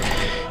 mate.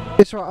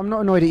 It's right, I'm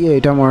not annoyed at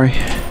you, don't worry.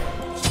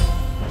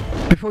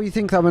 Before you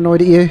think that I'm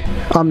annoyed at you,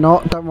 I'm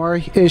not, don't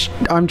worry.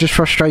 I'm just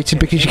frustrated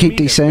because you keep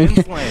Enemy has been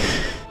DCing. slain.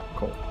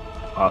 Cool.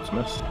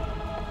 Artemis.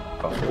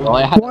 Well,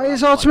 I had. Why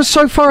is Artemis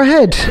so far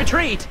ahead?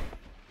 Retreat.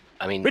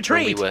 I mean,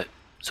 Retreat! when we were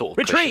sort of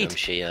pushing Retreat! them,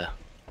 she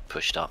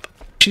pushed up.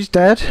 She's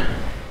dead.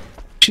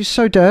 She's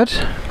so dead.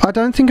 I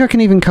don't think I can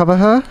even cover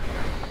her.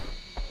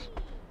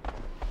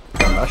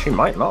 She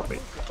might not be.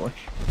 Boy.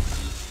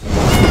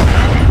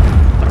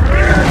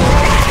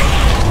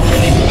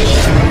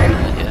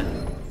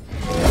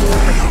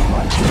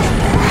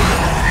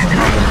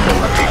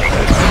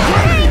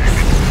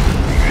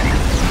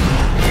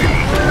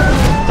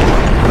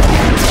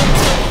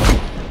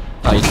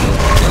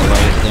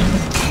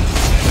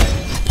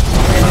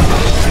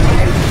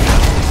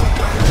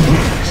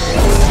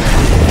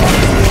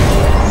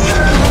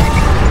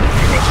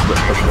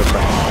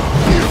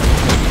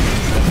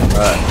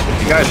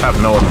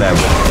 no one there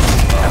with me.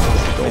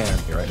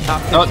 You're right.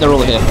 Oh, they're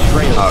all here.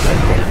 Okay,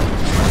 cool.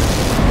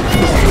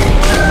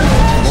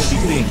 Won't be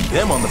seeing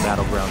them on the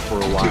battleground for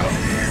a while.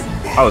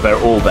 Oh, they're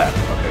all there.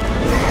 Okay.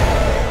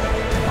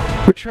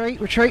 Retreat,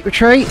 retreat,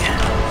 retreat.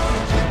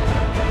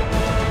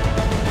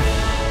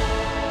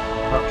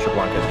 Oh,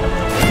 Shablanca's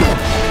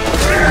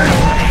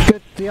coming.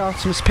 Good, the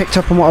Artemis picked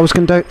up on what I was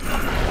going to do.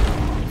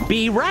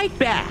 Be right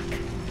back.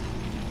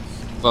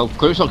 Well,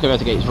 Groot's not going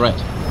to be able to get his red.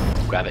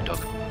 Grab it, dog.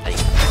 Hey.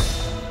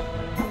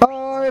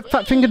 Oh, I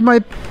fat fingered my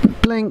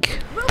blink.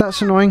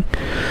 That's annoying.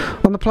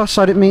 On the plus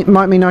side, it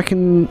might mean I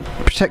can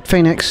protect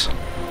Phoenix.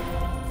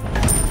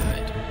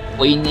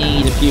 We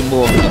need a few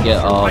more to get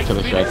our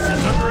trebuchet.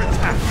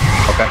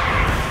 Okay.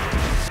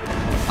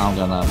 I'm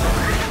gonna...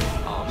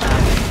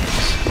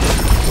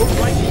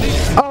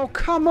 Oh,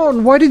 come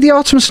on! Why did the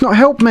Artemis not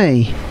help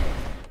me?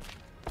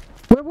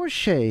 Where was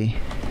she?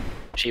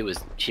 She was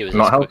Not as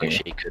quick helping as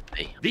you. she could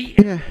be. The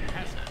Yeah.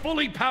 has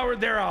fully powered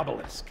their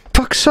obelisk.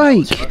 Fuck's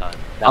sake! That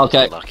was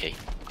Okay. lucky.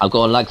 I've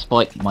got a lag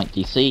spike, might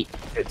DC.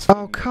 It's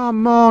Oh,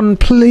 come on,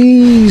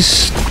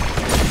 please!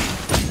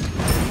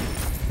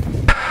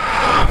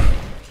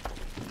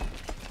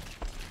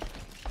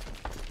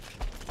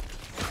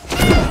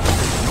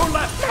 Your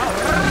left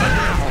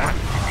tower.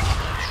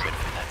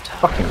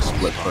 fucking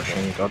split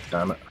pushing, god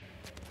damn it.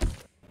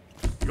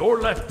 Your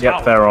left Yep,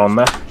 tower. they're on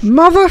there.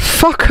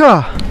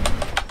 Motherfucker!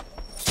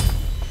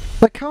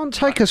 They can't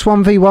take us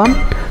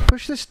 1v1.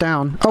 Push this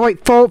down. Oh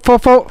wait, fall.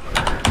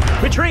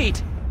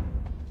 Retreat.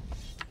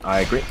 I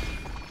agree.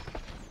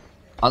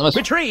 Artemis,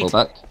 Retreat! pull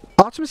back.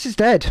 Artemis is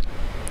dead.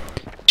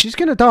 She's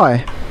gonna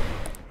die.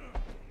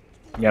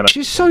 Yeah, no.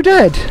 She's so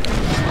dead.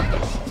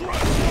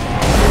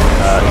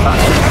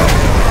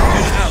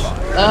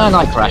 And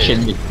I crash in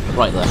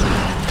right there.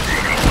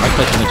 I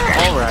push me.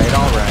 Alright.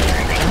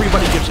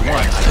 Everybody gets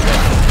one.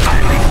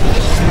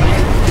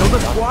 Yo, the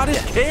squad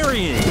is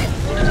carrying.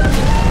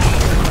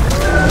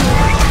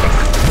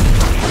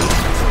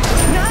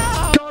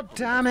 God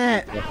damn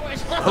it!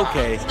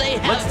 Okay,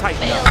 let's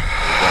tighten up.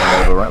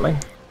 Going over rightly.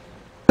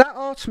 That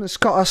Artemis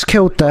got us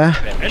killed there.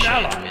 An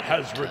ally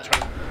has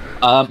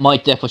returned. My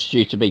death was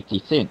due to be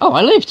DC. Oh,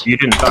 I lived! You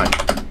didn't die.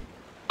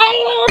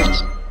 I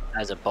lived!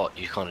 As a bot,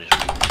 you can't just...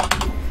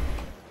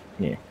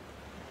 Yeah.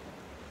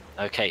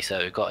 Okay, so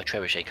we've got a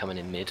trebuchet coming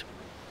in mid.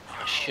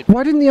 I should...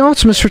 Why didn't the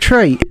Artemis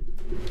retreat?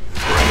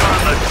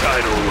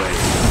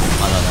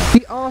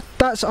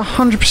 That's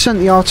 100%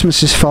 the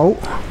Artemis's fault.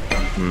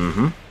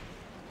 Mm-hmm.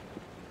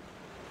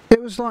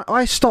 It was like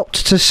I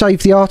stopped to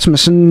save the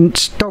Artemis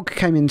and Dog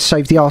came in to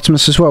save the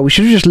Artemis as well. We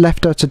should have just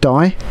left her to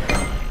die.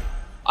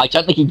 I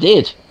don't think he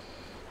did.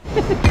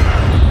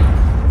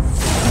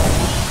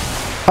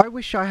 I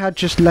wish I had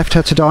just left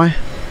her to die.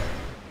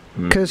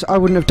 Because I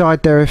wouldn't have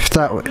died there if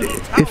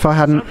I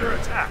hadn't. Under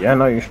attack. Yeah,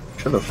 no, you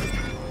should have.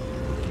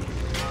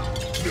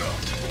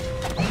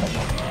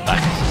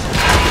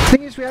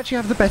 Thing is, we actually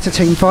have the better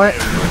team fight.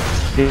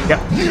 Yeah,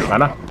 I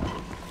know.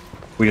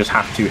 We just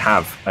have to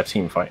have a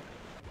team fight.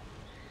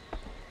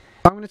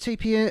 I'm going to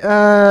TP.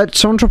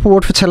 Someone drop a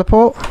ward for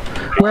teleport.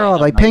 Where are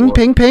they? Ping,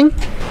 ping, ping.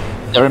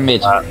 They're in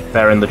mid.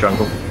 They're in the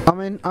jungle. I'm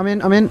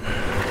in.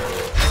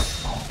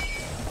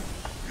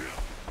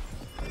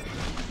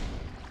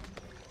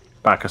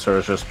 Bakasur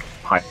is just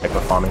hyper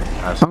farming.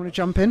 As I'm going to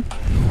jump in.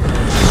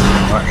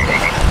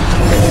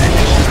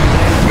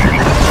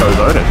 so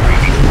loaded.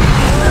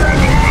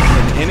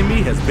 An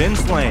enemy has been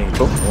slain.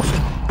 Cool,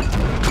 awesome.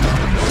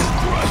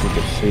 As you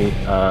can see,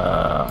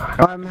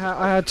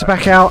 I had to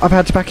back out. I've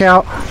had to back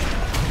out.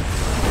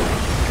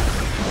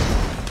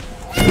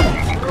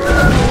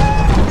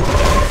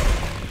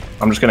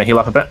 I'm just gonna heal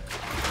up a bit.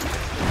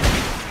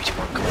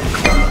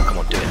 Come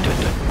on, do it.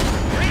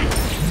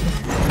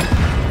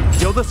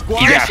 Yo, the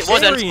squad Yes, is it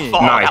wasn't. carrying. Oh,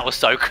 Nice. that was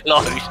so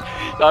close. I'm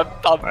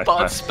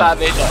Nice.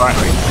 spamming. Right,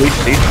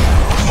 lead.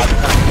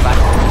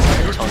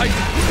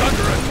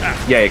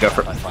 Yeah, go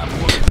for it.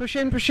 Push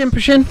in. I'm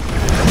in.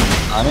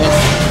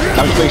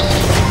 Damage boost.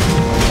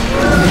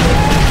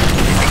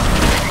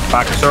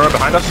 Bakasura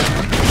behind us.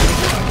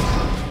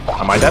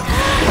 Am I dead?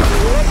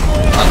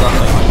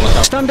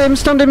 Stunned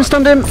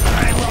him.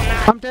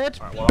 I'm dead.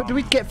 But do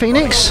we get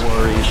Phoenix?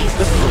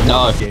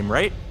 No. Game,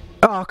 right?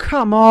 Oh,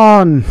 come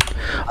on.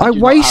 I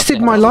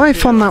wasted my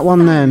life on that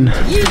one then.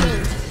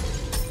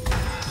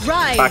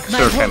 Rise, my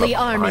Bakasura came up holy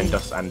army. behind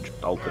us and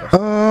ulted us.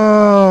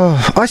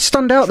 Oh, I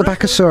stunned out the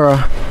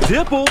Bakasura.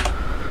 Dipple.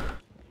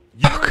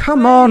 Oh,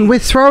 come on. We're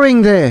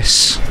throwing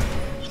this.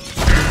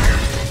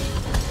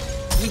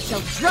 We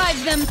shall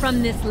drive them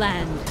from this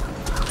land.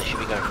 They should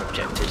be going for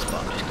objectives, but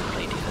I'm just going to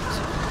play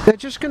defensive. They're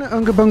just going to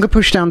Unga Bunga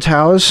push down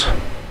towers.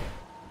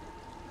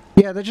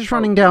 Yeah, they're just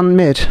running down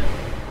mid.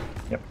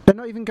 Yep. They're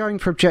not even going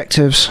for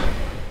objectives.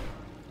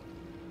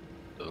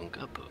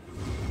 Boonga boom.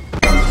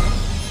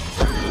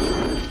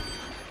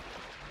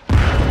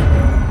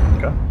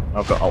 Okay,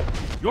 I've got ult.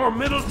 Your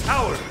middle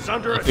tower is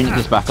under Phoenix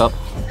is attack. back up.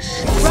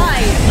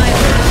 Rise, my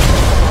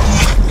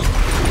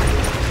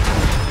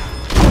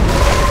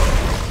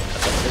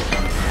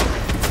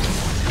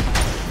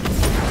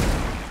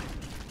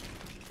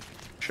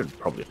Should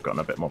gotten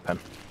a bit more pen,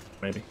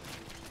 maybe.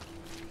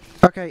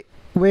 Okay,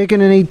 we're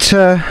gonna need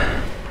to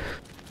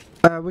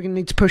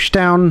push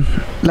down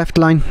left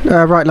lane,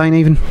 right lane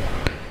even.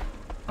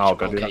 I'll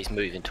go do Okay, that. he's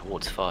moving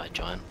towards Fire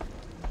Giant,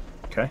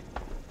 Okay.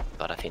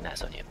 but I think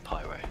that's only a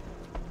pyro.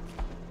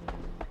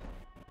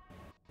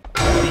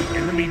 The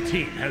enemy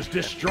team has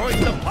destroyed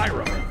the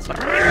pyro.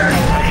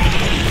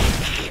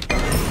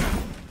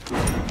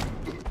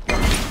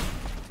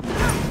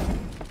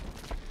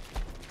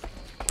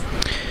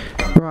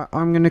 Right,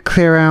 I'm gonna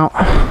clear out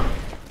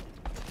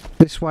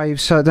this wave,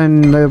 so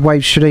then the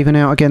waves should even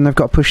out again. They've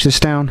got to push this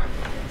down.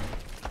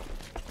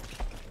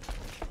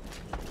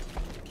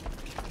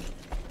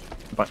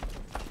 Bye.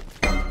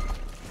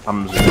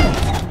 I'm zooming.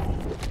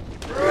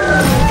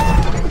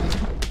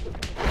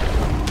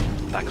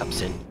 Back up,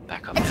 Sin.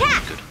 Back up.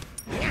 Attack! Good.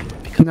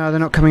 No, they're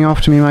not coming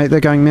after me, mate. They're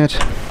going mid.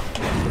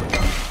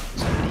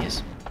 Somebody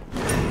is.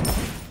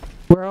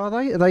 Where are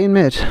they? Are they in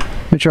mid?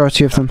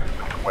 Majority of them.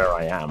 Where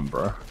I am,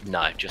 bro.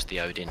 No, just the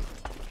Odin.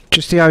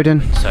 Just the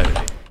Odin. So.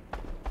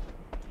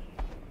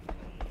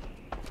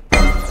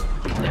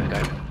 There we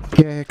go.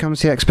 Yeah, here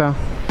comes the Expel.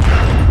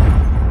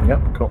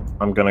 Yep, cool.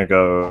 I'm gonna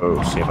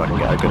go see if I can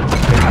get a good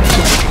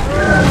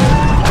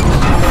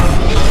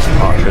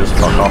archers,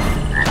 fuck off.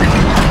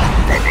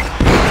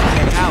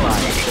 An ally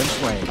has been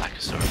slain. Back,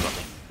 sorry, got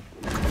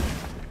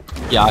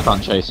me. Yeah, I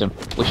can't chase him.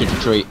 We should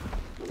retreat.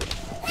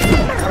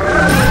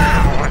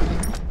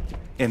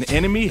 An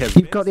enemy has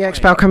You've got the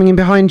Expel coming in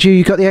behind you.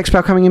 You've got the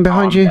Expel coming in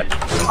behind you.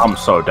 I'm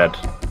so dead.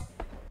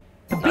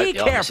 No, Be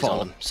the Argus is on careful.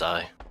 them,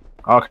 so.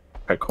 Okay,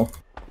 cool.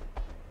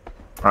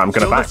 Alright, I'm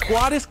gonna The back.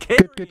 squad is Good,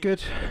 carried. good,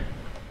 good.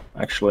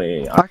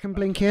 Actually, I can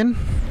blink in.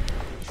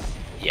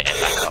 Yeah,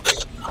 back up.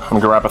 I'm gonna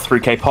grab a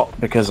 3k pot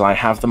because I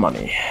have the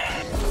money.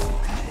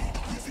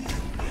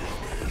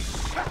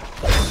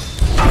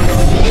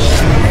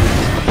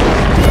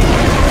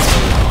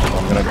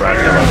 I'm gonna grab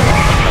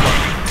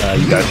yellow.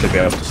 You guys should be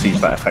able to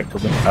seize that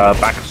effectively.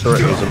 Back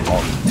turret isn't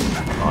on.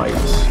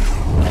 Nice.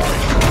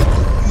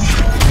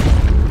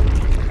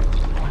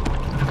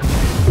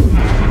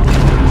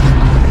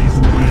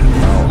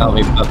 That'll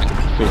be perfect.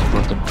 Freeze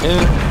for them too.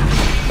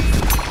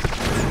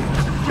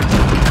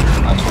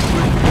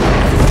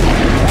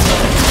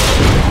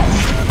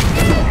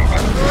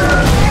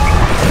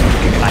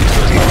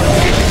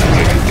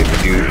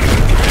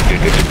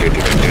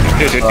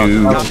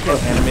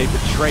 Enemy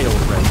betrayal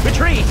ready.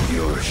 Retreat!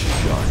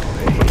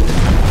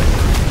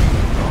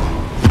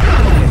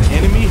 An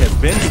enemy has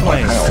been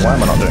slain. Hang on, why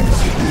am I not doing this?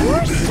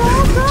 You're so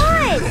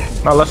good!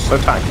 No, let's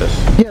attack this.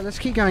 Yeah, let's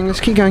keep going. Let's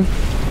keep going.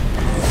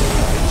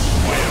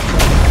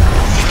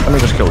 Let me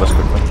just kill this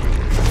quickly.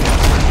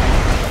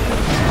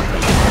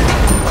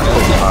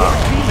 Alright.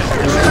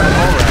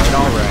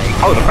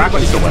 Oh, the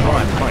fragment still went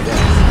on.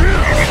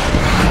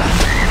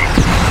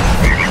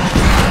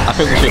 I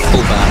think we should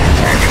pull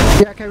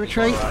back. Yeah, okay,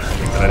 retreat.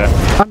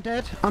 I'm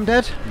dead. I'm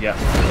dead. Yeah.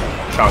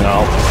 Chang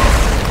out.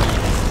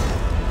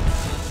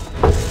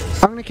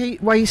 I'm gonna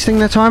keep wasting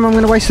their time. I'm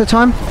gonna waste their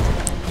time.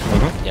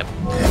 Yep.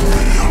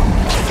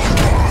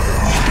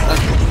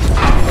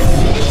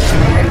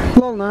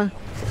 Lol, no.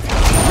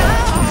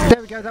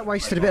 There we go. That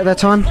wasted a bit of their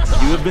time.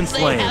 You have been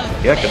slain.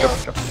 Yeah, good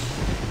job.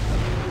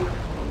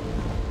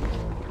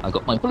 I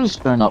got my blue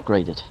stone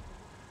upgraded.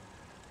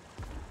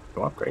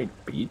 Go upgrade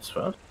beads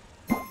first.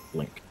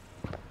 Link.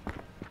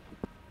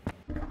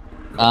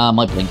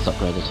 My blink's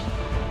upgraded.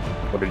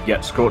 What did you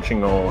get?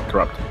 Scorching or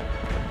corrupted?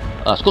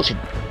 Scorching.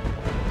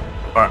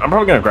 Alright, I'm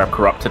probably gonna grab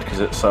corrupted because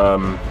it's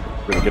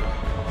really good.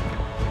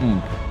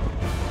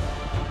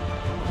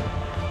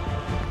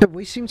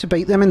 We seem to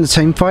beat them in the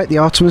team fight. The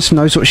Artemis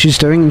knows what she's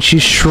doing and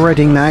she's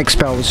shredding that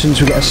Expel as soon as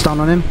we get a stun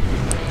on him.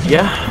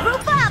 Yeah.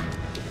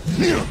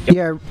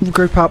 Yeah,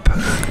 group up.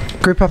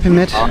 Group up in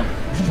mid.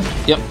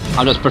 Yep,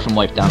 I'm just pushing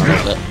wave down a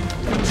little bit.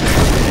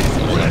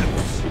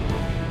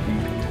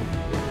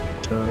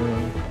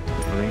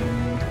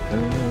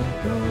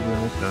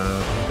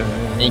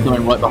 You're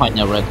going right behind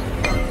now, Red.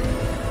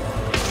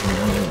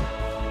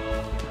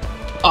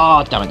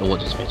 Ah, damn it, the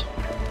water speed.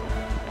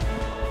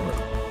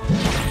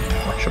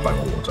 I should buy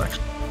more wards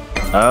actually.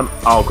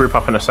 I'll group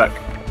up in a sec.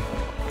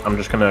 I'm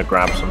just gonna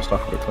grab some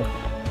stuff quickly.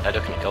 They're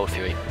looking at Gold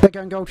Fury. They're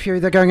going Gold Fury.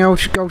 They're going Gold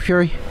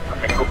Fury.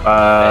 Okay, cool.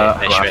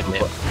 They're shredding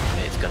it.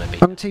 It's gonna be.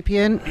 I'm TP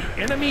in.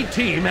 Enemy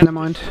team has Never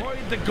mind. destroyed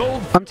the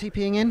gold. I'm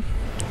TPing in.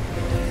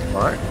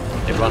 Alright.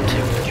 They run to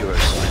Duro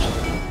side.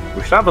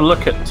 We should have a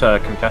look at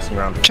contesting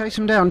round. Chase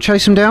him down.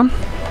 Chase him down.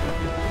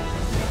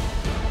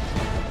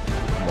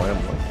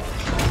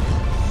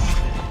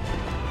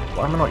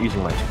 Why am I not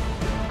using my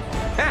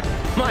Ha!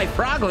 My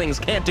froglings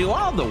can't do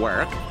all the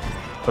work.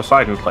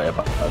 Poseidon player,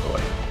 by the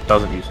way,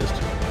 doesn't use his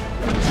two.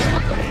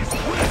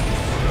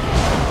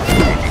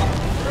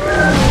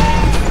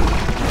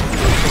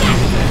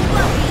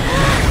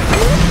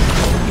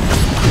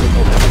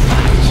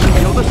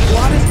 Yo, the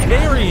squad is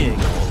carrying.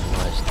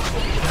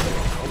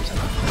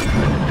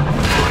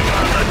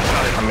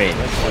 I mean,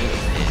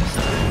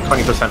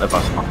 20% of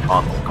us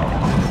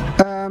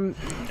aren't.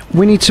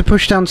 We need to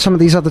push down some of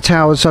these other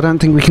towers. I don't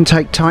think we can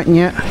take Titan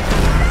yet.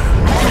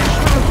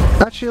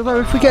 Actually, although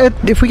if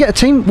we get a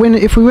team win,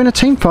 if we win a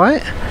team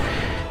fight,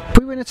 if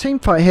we win a team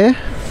fight here,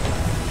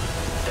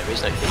 There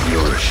is no thing.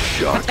 You're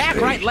shot.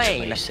 Attack right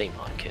lane. You seem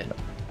like it.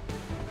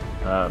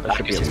 There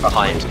should be a It's stuff.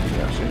 behind.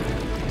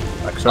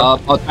 Like so.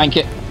 I'll tank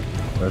it.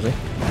 Where is he?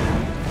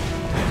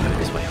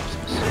 This way,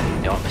 Artemis.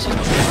 The Artemis is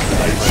not.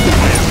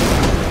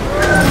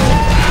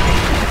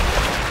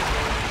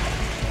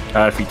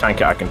 If you tank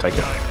it, I can take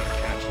it.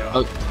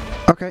 Oh,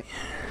 okay.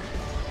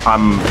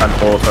 I'm an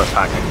auto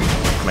attack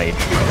mage.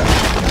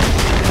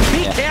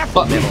 Be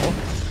careful, But- Nibble.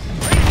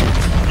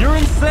 You're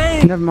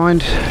insane! Never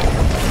mind.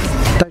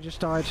 They just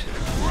died.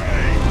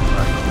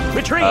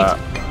 Retreat.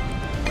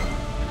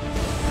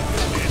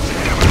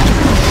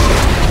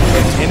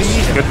 Enemy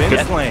has Good, been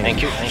good. slain.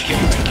 Thank you, thank you,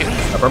 thank you.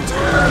 No problem.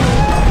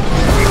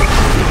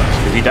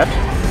 Is he dead?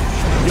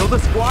 Kill the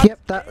squad. Yep,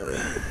 that.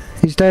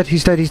 He's dead.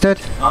 He's dead. He's dead.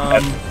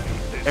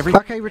 Every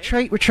Okay,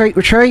 retreat, retreat,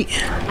 retreat.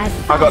 I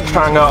got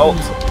Tranga ult.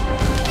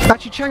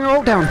 Actually, Chang her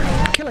ult down.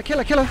 Kill her, kill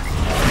her, kill her.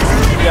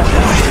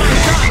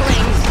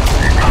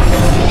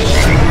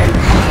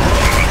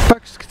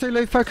 Focus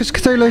Cthulhu, focus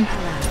Cthulhu.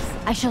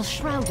 I shall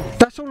shroud us.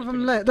 That's all of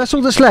them left. That's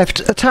all that's left.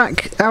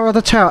 Attack our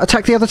other tower.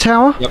 Attack the other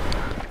tower. yep.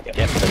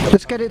 Yep.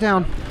 Let's get it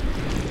down.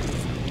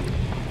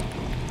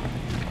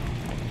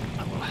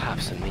 I will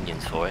have some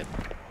minions for it.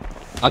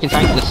 I can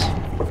tank this.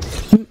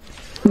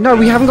 No,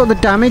 we haven't got the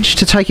damage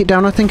to take it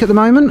down, I think, at the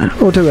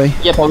moment. Or do we?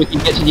 Yeah, but we can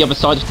get to the other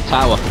side of the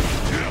tower.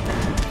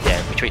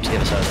 Yeah, retreat to the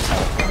other side of the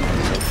tower.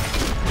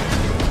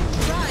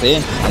 See,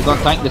 I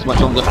can't tank this much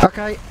longer.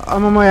 Okay,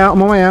 I'm on my way out.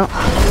 I'm on my way out. Then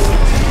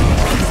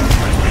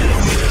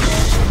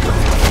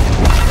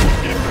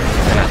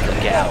I have to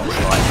get out of this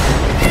line.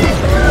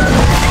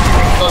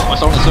 Oh, my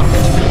soul is up.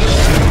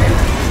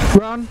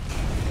 Run.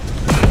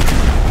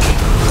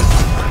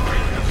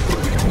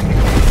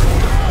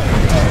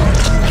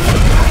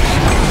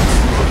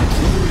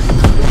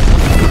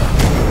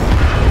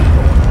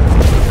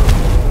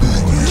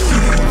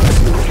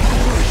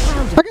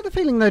 I get the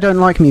feeling they don't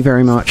like me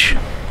very much.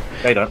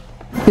 They don't.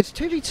 It's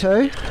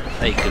 2v2.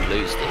 They could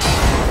lose this.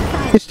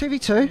 It's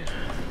 2v2.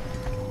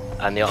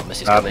 And the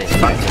Artemis is coming in.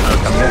 On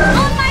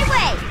my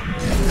way.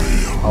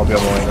 I'll be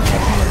on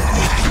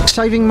my way.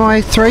 Saving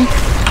my 3.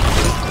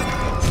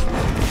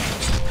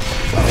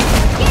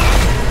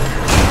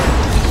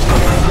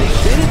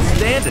 Didn't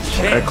stand a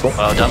Okay, chance. cool.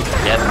 Well done.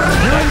 Yep.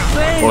 You're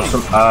insane.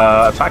 Awesome.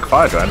 Attack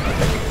fire giant, I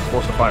think.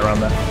 What's the fight around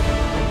there?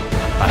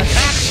 Attack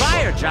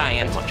fire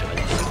giant. Much of it.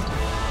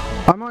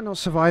 I might not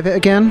survive it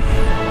again.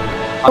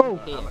 Oh,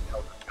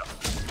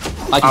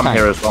 I can I'm tank.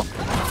 here as well.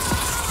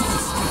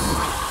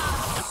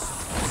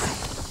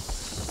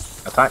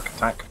 Attack,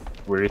 attack.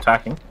 We're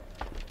attacking.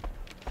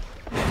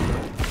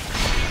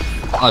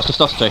 Oh, it's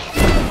just us two.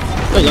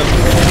 There you go.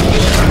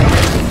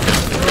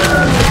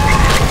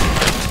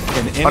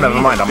 An Oh, never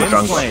enemy mind, has I'm a been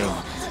jungler. slain.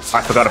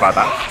 I forgot about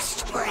that.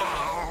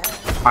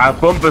 I have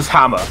Bumper's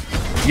hammer.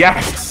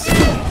 Yes!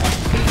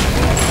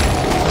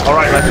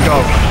 Alright, let's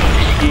go.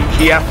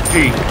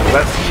 EFG.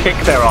 Let's kick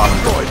their ass.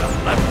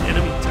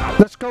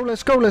 let's go,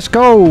 let's go, let's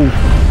go.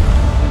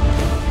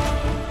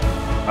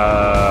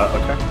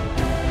 Okay.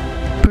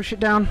 Push it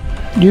down.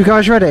 You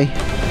guys ready?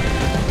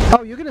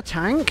 Oh, you're gonna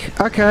tank?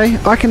 Okay,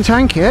 I can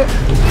tank it.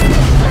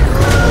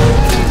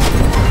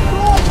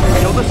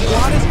 Kill the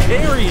squad is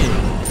carrying.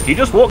 He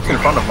just walked in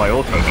front of my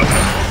auto.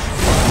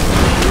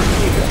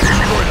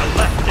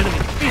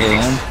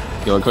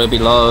 Yeah, you're gonna be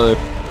low.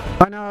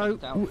 I know.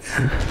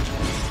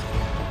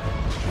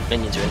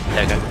 Minions are in.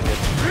 There we go. Good.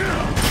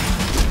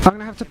 I'm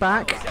gonna have to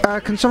back.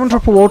 Can someone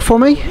drop a ward for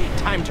me?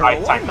 Time to I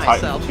reward tank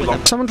myself too with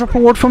long. Someone drop a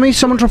ward for me.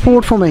 Someone drop a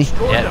ward for me.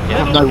 Yeah,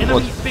 yeah. No enemy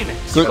ward.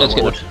 phoenix. Good, let's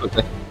get Ward. this.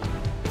 Okay.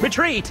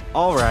 Retreat.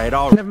 Alright,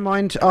 alright. Never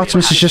mind.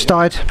 Artemis has just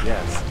died.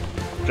 Yes.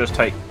 Just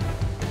take.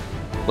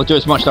 We'll do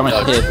as much damage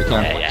here if we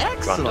Yeah, can. yeah. Run,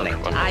 run,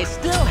 Excellent. run. I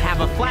still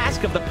have a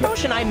flask of the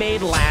potion I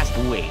made last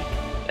week.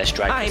 Let's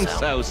drag I'm this out.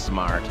 so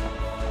smart.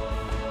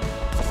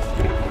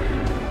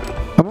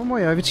 I'm on my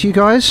way over to you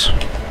guys.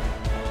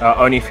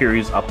 Only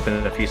Fury's up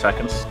in a few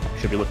seconds.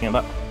 Should be looking at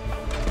that.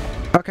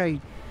 Okay.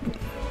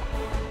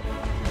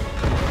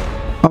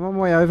 I'm on my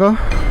way over.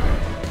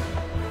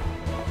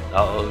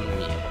 Oh,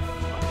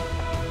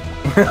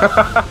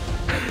 yeah.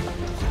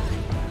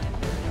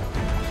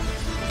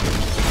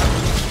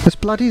 Let's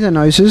bloody their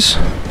noses.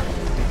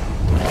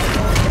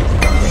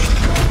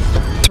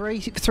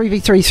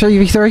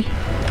 3v3.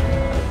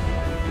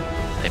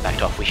 They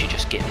backed off. We should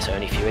just get this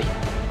only Fury.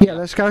 Yeah,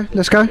 let's go.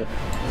 Let's go. To me,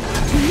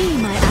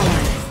 my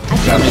allies. I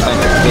Yeah, me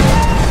tank it.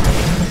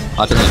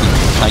 I can let you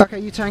tank. Okay,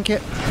 you tank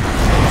it.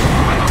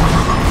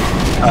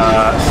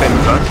 Same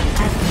zone.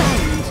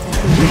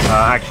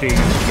 Actually,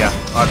 yeah,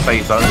 I'd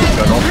say zone.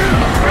 Go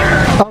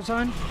north. Alt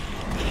zone.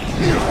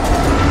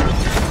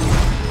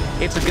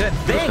 It's a good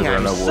thing there are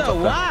I'm no walls so up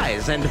there.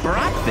 wise and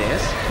brought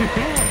this.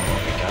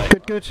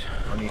 Good, good.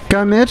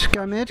 Go mid,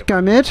 go mid,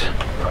 go mid.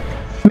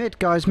 Mid,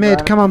 guys,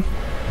 mid, come on.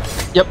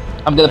 Yep,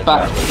 I'm gonna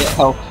back to get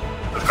help.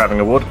 Just grabbing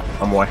a wood.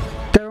 I'm away.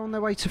 They're on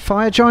their way to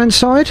Fire Giant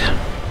side.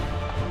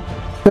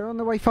 They're on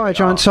their way Fire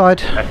Giant side.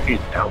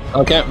 FG's down.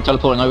 Okay, I'm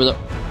teleporting over there.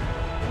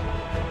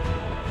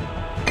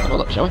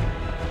 Shall we?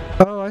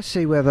 Oh, I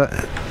see where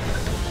that...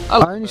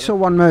 Oh, I only saw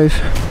one move.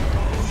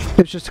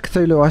 It was just a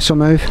Cthulhu I saw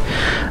move.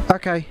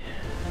 Okay.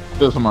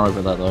 Feel somewhere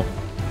over there though.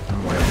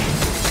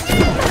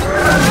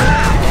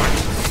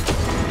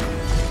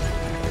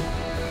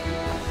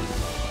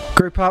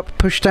 Group up,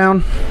 push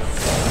down.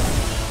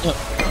 Yep.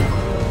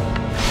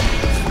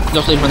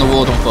 Just leave when the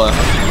ward on fire.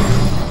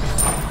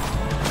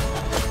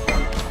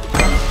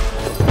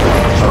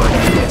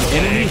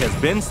 Enemy has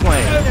been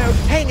slain. Oh no,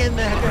 hang in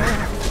there,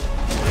 girl.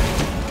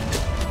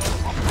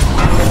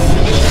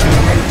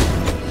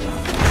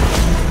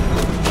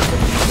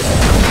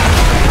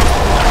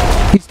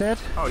 He's dead.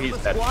 Oh, he's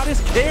The dead. squad is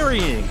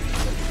carrying.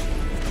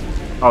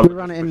 Oh, We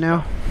run it in now.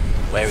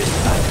 Where is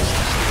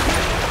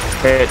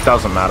the it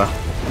doesn't matter.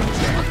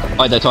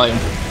 Oh, they're Titan.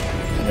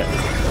 Yeah.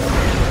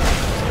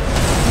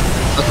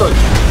 Let's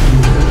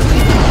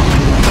go.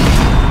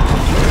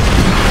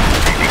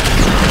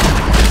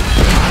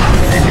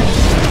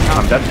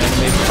 I'm dead.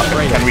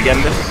 Can we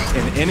get this?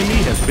 An enemy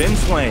has been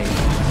slain.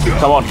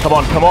 Come on, come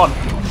on, come on.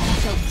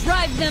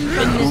 Drive them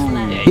from this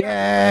land.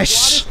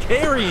 Yes!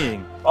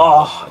 Carrying.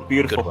 Oh, Good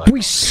beautiful. work.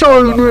 We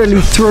so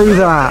nearly threw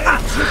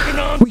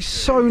that. We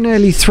so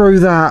nearly threw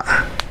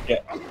that.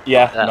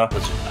 Yeah, That no.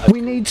 was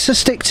We need to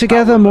stick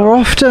together more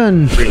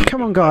often. Really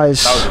Come on, good.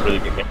 guys. That was a really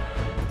good game.